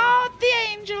do All the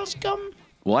Angels Come.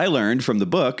 Well, I learned from the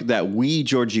book that Wee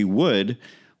Georgie Wood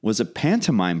was a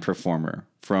pantomime performer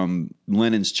from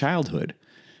Lennon's childhood.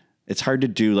 It's hard to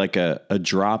do like a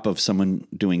drop of someone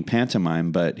doing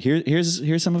pantomime, but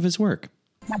here's some of his work.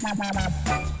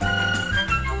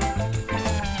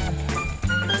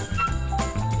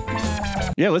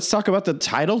 Yeah, let's talk about the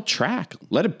title track,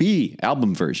 Let It Be,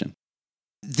 album version.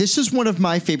 This is one of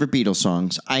my favorite Beatles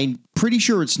songs. I'm pretty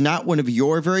sure it's not one of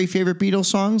your very favorite Beatles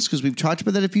songs because we've talked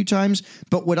about that a few times.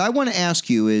 But what I want to ask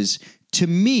you is, to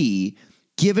me,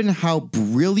 given how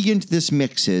brilliant this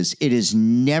mix is, it has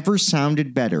never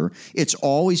sounded better. It's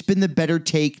always been the better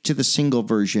take to the single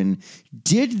version.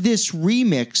 Did this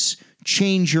remix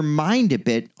change your mind a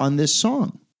bit on this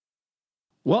song?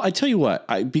 Well, I tell you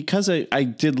what, because I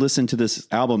did listen to this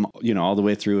album, all the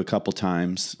way through a couple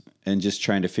times and just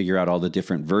trying to figure out all the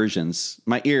different versions,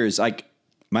 my ears,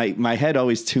 my head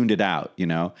always tuned it out,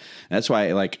 That's why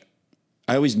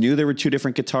I always knew there were 2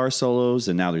 different guitar solos,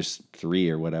 and now there's 3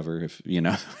 or whatever, if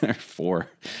or 4,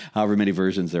 however many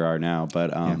versions there are now.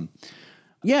 But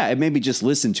it made me just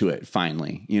listen to it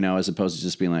finally, as opposed to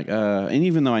just being like, and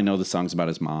even though I know the song's about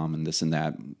his mom and this and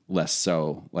that, less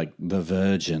so, like the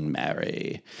Virgin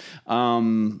Mary.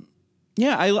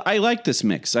 I like this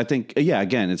mix. I think,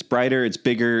 again, it's brighter, it's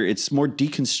bigger, it's more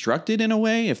deconstructed in a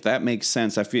way, if that makes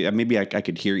sense. I feel maybe I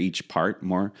could hear each part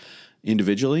more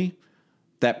individually.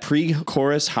 That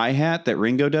pre-chorus hi-hat that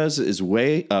Ringo does is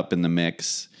way up in the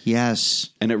mix. Yes.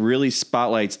 And it really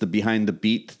spotlights the behind the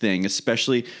beat thing,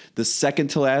 especially the second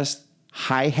to last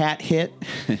hi-hat hit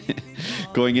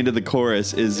going into the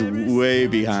chorus is way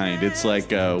behind. It's like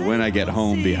When I Get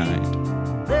Home behind.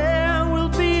 There will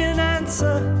be an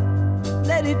answer.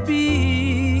 Let it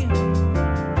be.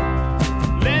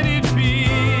 Let it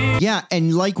be. Yeah,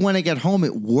 and like When I Get Home,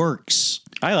 it works.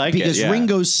 I like because it, yeah.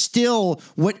 Ringo's still,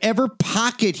 whatever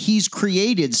pocket he's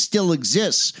created still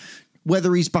exists,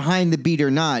 whether he's behind the beat or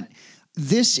not.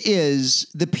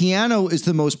 The piano is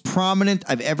the most prominent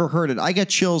I've ever heard it. I got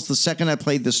chills the second I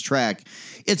played this track.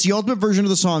 It's the ultimate version of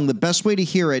the song, the best way to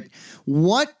hear it.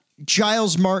 What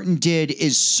Giles Martin did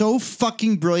is so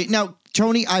fucking brilliant. Now,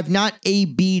 Tony, I've not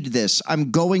A-B'd this. I'm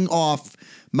going off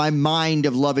my mind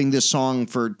of loving this song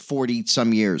for 40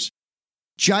 some years.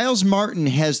 Giles Martin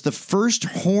has the first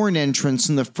horn entrance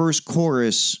in the first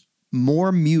chorus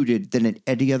more muted than at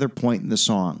any other point in the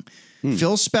song.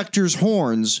 Phil Spector's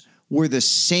horns were the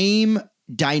same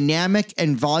dynamic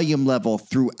and volume level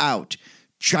throughout.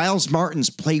 Giles Martin's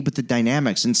played with the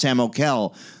dynamics in Sam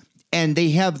O'Kell, and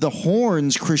they have the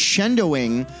horns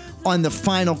crescendoing on the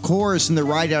final chorus in the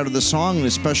ride out of the song, and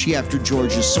especially after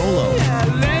George's solo.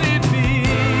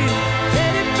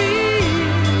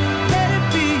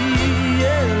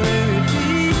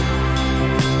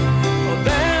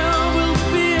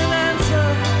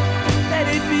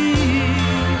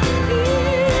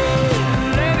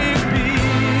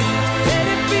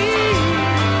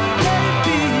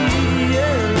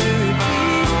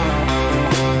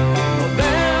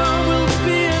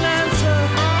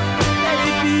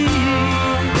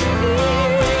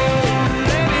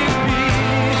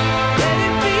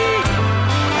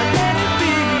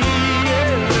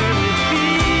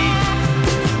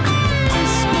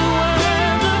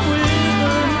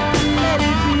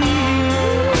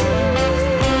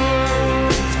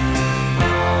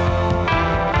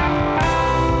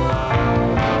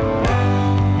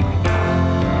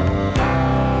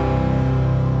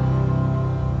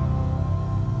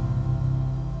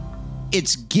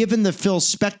 It's given the Phil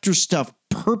Spector stuff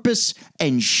purpose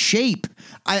and shape.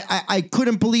 I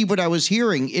couldn't believe what I was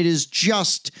hearing. It is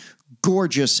just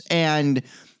gorgeous. And,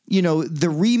 the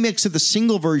remix of the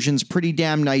single version's pretty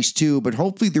damn nice too, but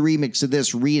hopefully the remix of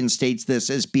this reinstates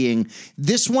this as being,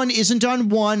 this one isn't on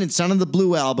one, it's not on the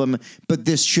Blue album, but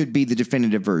this should be the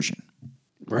definitive version.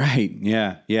 Right.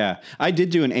 Yeah. I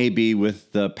did do an A-B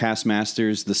with the Past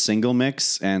Masters, the single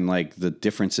mix, and the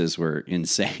differences were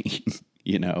insane.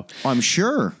 I'm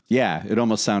sure. Yeah, it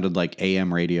almost sounded like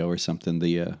AM radio or something.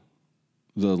 The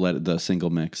single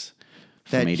mix.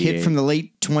 That hit from the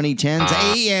late 2010s.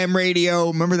 AM radio.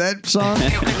 Remember that song?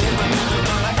 I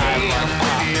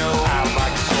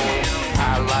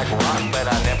like rock, but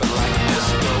I never liked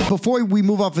disco. Before we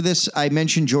move off of this, I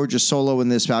mentioned George's solo in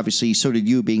this. Obviously, so did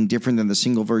you, being different than the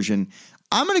single version.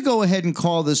 I'm going to go ahead and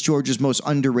call this George's most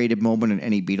underrated moment in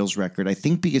any Beatles record. I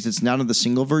think because it's not on the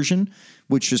single version,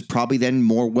 which is probably then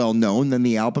more well-known than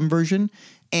the album version.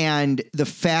 And the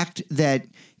fact that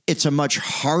it's a much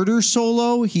harder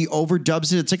solo. He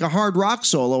overdubs it. It's like a hard rock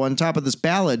solo on top of this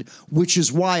ballad, which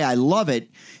is why I love it.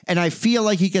 And I feel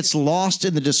like he gets lost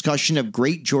in the discussion of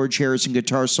great George Harrison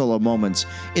guitar solo moments.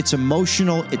 It's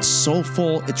emotional, it's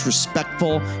soulful, it's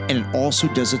respectful, and it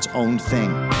also does its own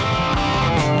thing.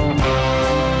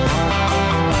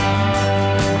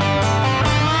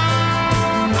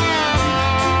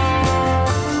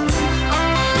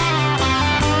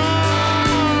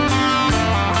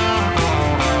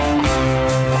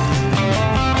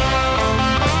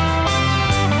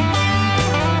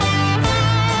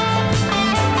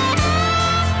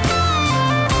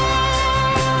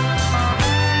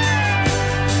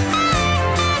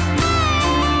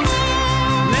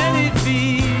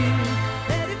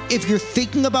 If you're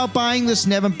thinking about buying this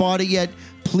and haven't bought it yet,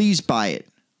 please buy it.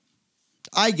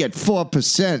 I get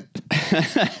 4%.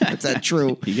 Is that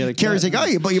true? Carrie's like, oh,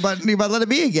 you bought Let It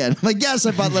Be again. I'm like, yes,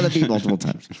 I bought Let It Be multiple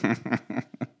times.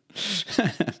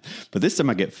 But this time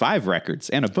I get 5 records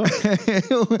and a book.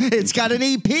 It's got an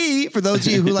EP for those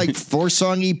of you who like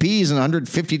 4-song EPs and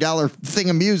 $150 thing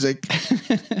of music.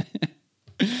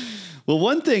 Well,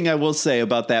 one thing I will say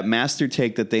about that master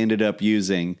take that they ended up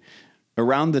using,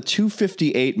 around the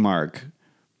 2:58 mark,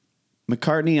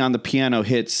 McCartney on the piano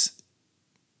hits,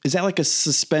 is that like a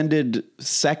suspended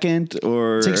second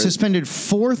or? It's like suspended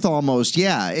fourth almost.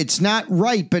 Yeah, it's not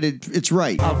right, but it's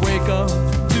right. I wake up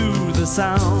to the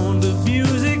sound of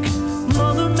music.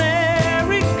 Mother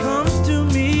Mary comes to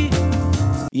me.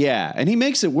 Yeah, and he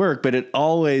makes it work, but it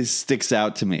always sticks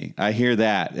out to me. I hear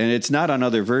that, and it's not on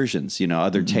other versions,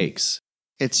 other takes.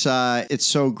 It's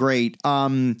so great.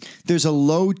 There's a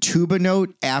low tuba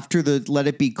note after the Let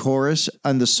It Be chorus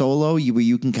on the solo, where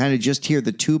you can kind of just hear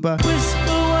the tuba. Whisper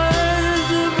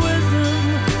words of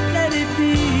wisdom, let it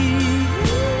be.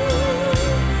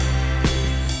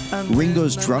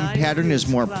 Ringo's drum pattern is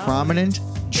more prominent.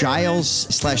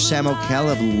 Giles/Sam O'Call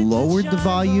have lowered the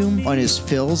volume on his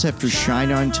fills after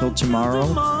Shine On Till Tomorrow.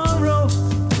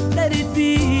 Let it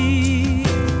be.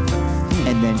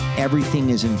 And then everything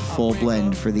is in full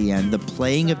blend for the end. The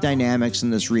playing of dynamics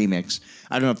in this remix,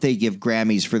 I don't know if they give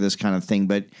Grammys for this kind of thing,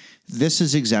 but this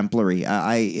is exemplary.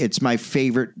 It's my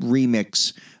favorite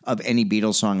remix of any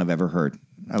Beatles song I've ever heard.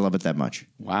 I love it that much.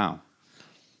 Wow.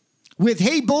 With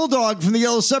Hey Bulldog from the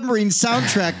Yellow Submarine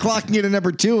soundtrack clocking in at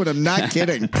number 2, and I'm not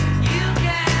kidding.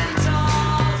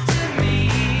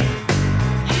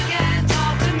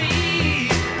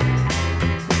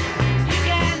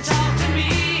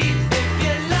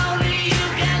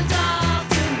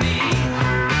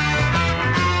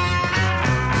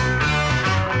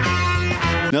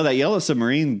 No, that Yellow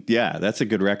Submarine, yeah, that's a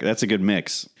good record. That's a good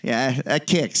mix. Yeah, that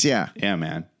kicks, yeah. Yeah,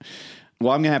 man.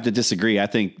 Well, I'm going to have to disagree. I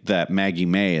think that Maggie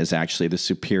May is actually the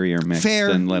superior mix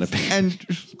than Let It Be. And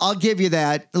I'll give you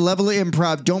that. The level of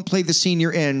improv, don't play the scene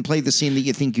you're in, play the scene that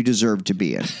you think you deserve to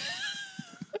be in.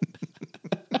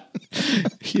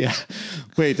 Yeah.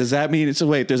 Wait, does that mean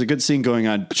wait, there's a good scene going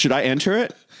on. Should I enter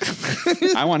it?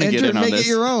 I want to get in on make this. Make it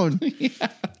your own. Yeah.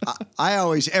 I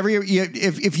always,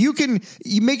 if you can,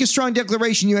 you make a strong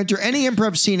declaration, you enter any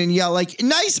improv scene and yell like,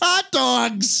 nice hot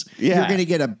dogs. Yeah. You're going to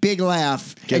get a big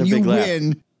laugh and you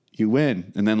win. You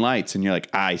win. And then lights and you're like,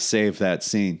 I saved that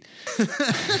scene.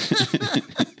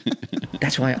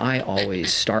 That's why I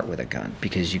always start with a gun,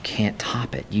 because you can't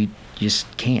top it. You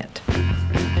just can't.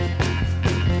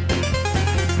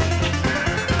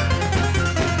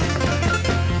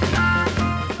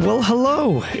 Well,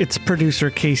 hello, it's producer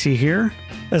Casey here.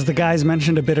 As the guys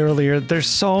mentioned a bit earlier, there's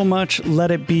so much Let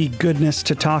It Be goodness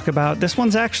to talk about. This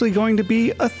one's actually going to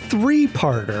be a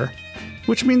 3-parter,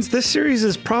 which means this series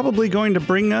is probably going to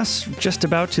bring us just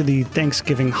about to the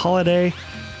Thanksgiving holiday,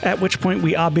 at which point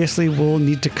we obviously will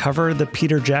need to cover the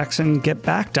Peter Jackson Get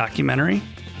Back documentary.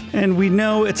 And we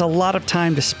know it's a lot of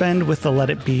time to spend with the Let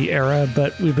It Be era,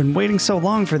 but we've been waiting so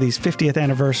long for these 50th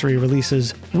anniversary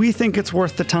releases. We think it's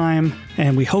worth the time,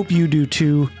 and we hope you do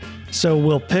too. So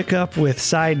we'll pick up with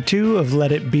side 2 of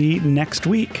Let It Be next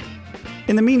week.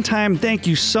 In the meantime, thank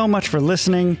you so much for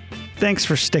listening. Thanks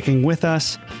for sticking with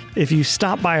us. If you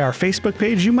stop by our Facebook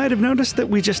page, you might have noticed that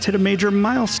we just hit a major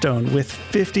milestone with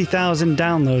 50,000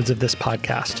 downloads of this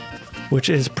podcast, which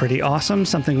is pretty awesome,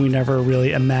 something we never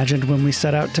really imagined when we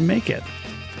set out to make it.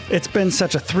 It's been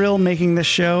such a thrill making this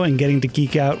show and getting to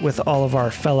geek out with all of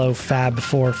our fellow Fab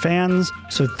 4 fans,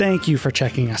 so thank you for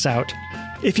checking us out.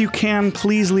 If you can,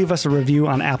 please leave us a review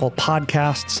on Apple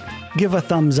Podcasts, give a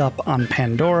thumbs up on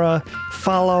Pandora,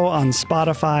 follow on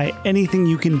Spotify, anything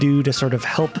you can do to sort of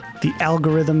help the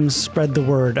algorithms spread the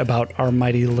word about our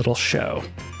mighty little show.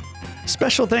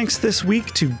 Special thanks this week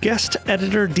to guest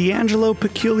editor D'Angelo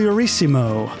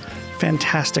Peculiarissimo.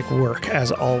 Fantastic work,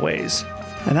 as always.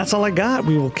 And that's all I got.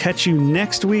 We will catch you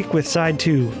next week with side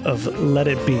 2 of Let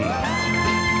It Be.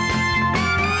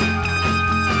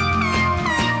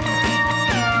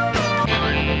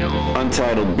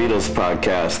 Untitled Beatles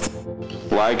Podcast.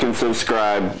 Like and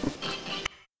subscribe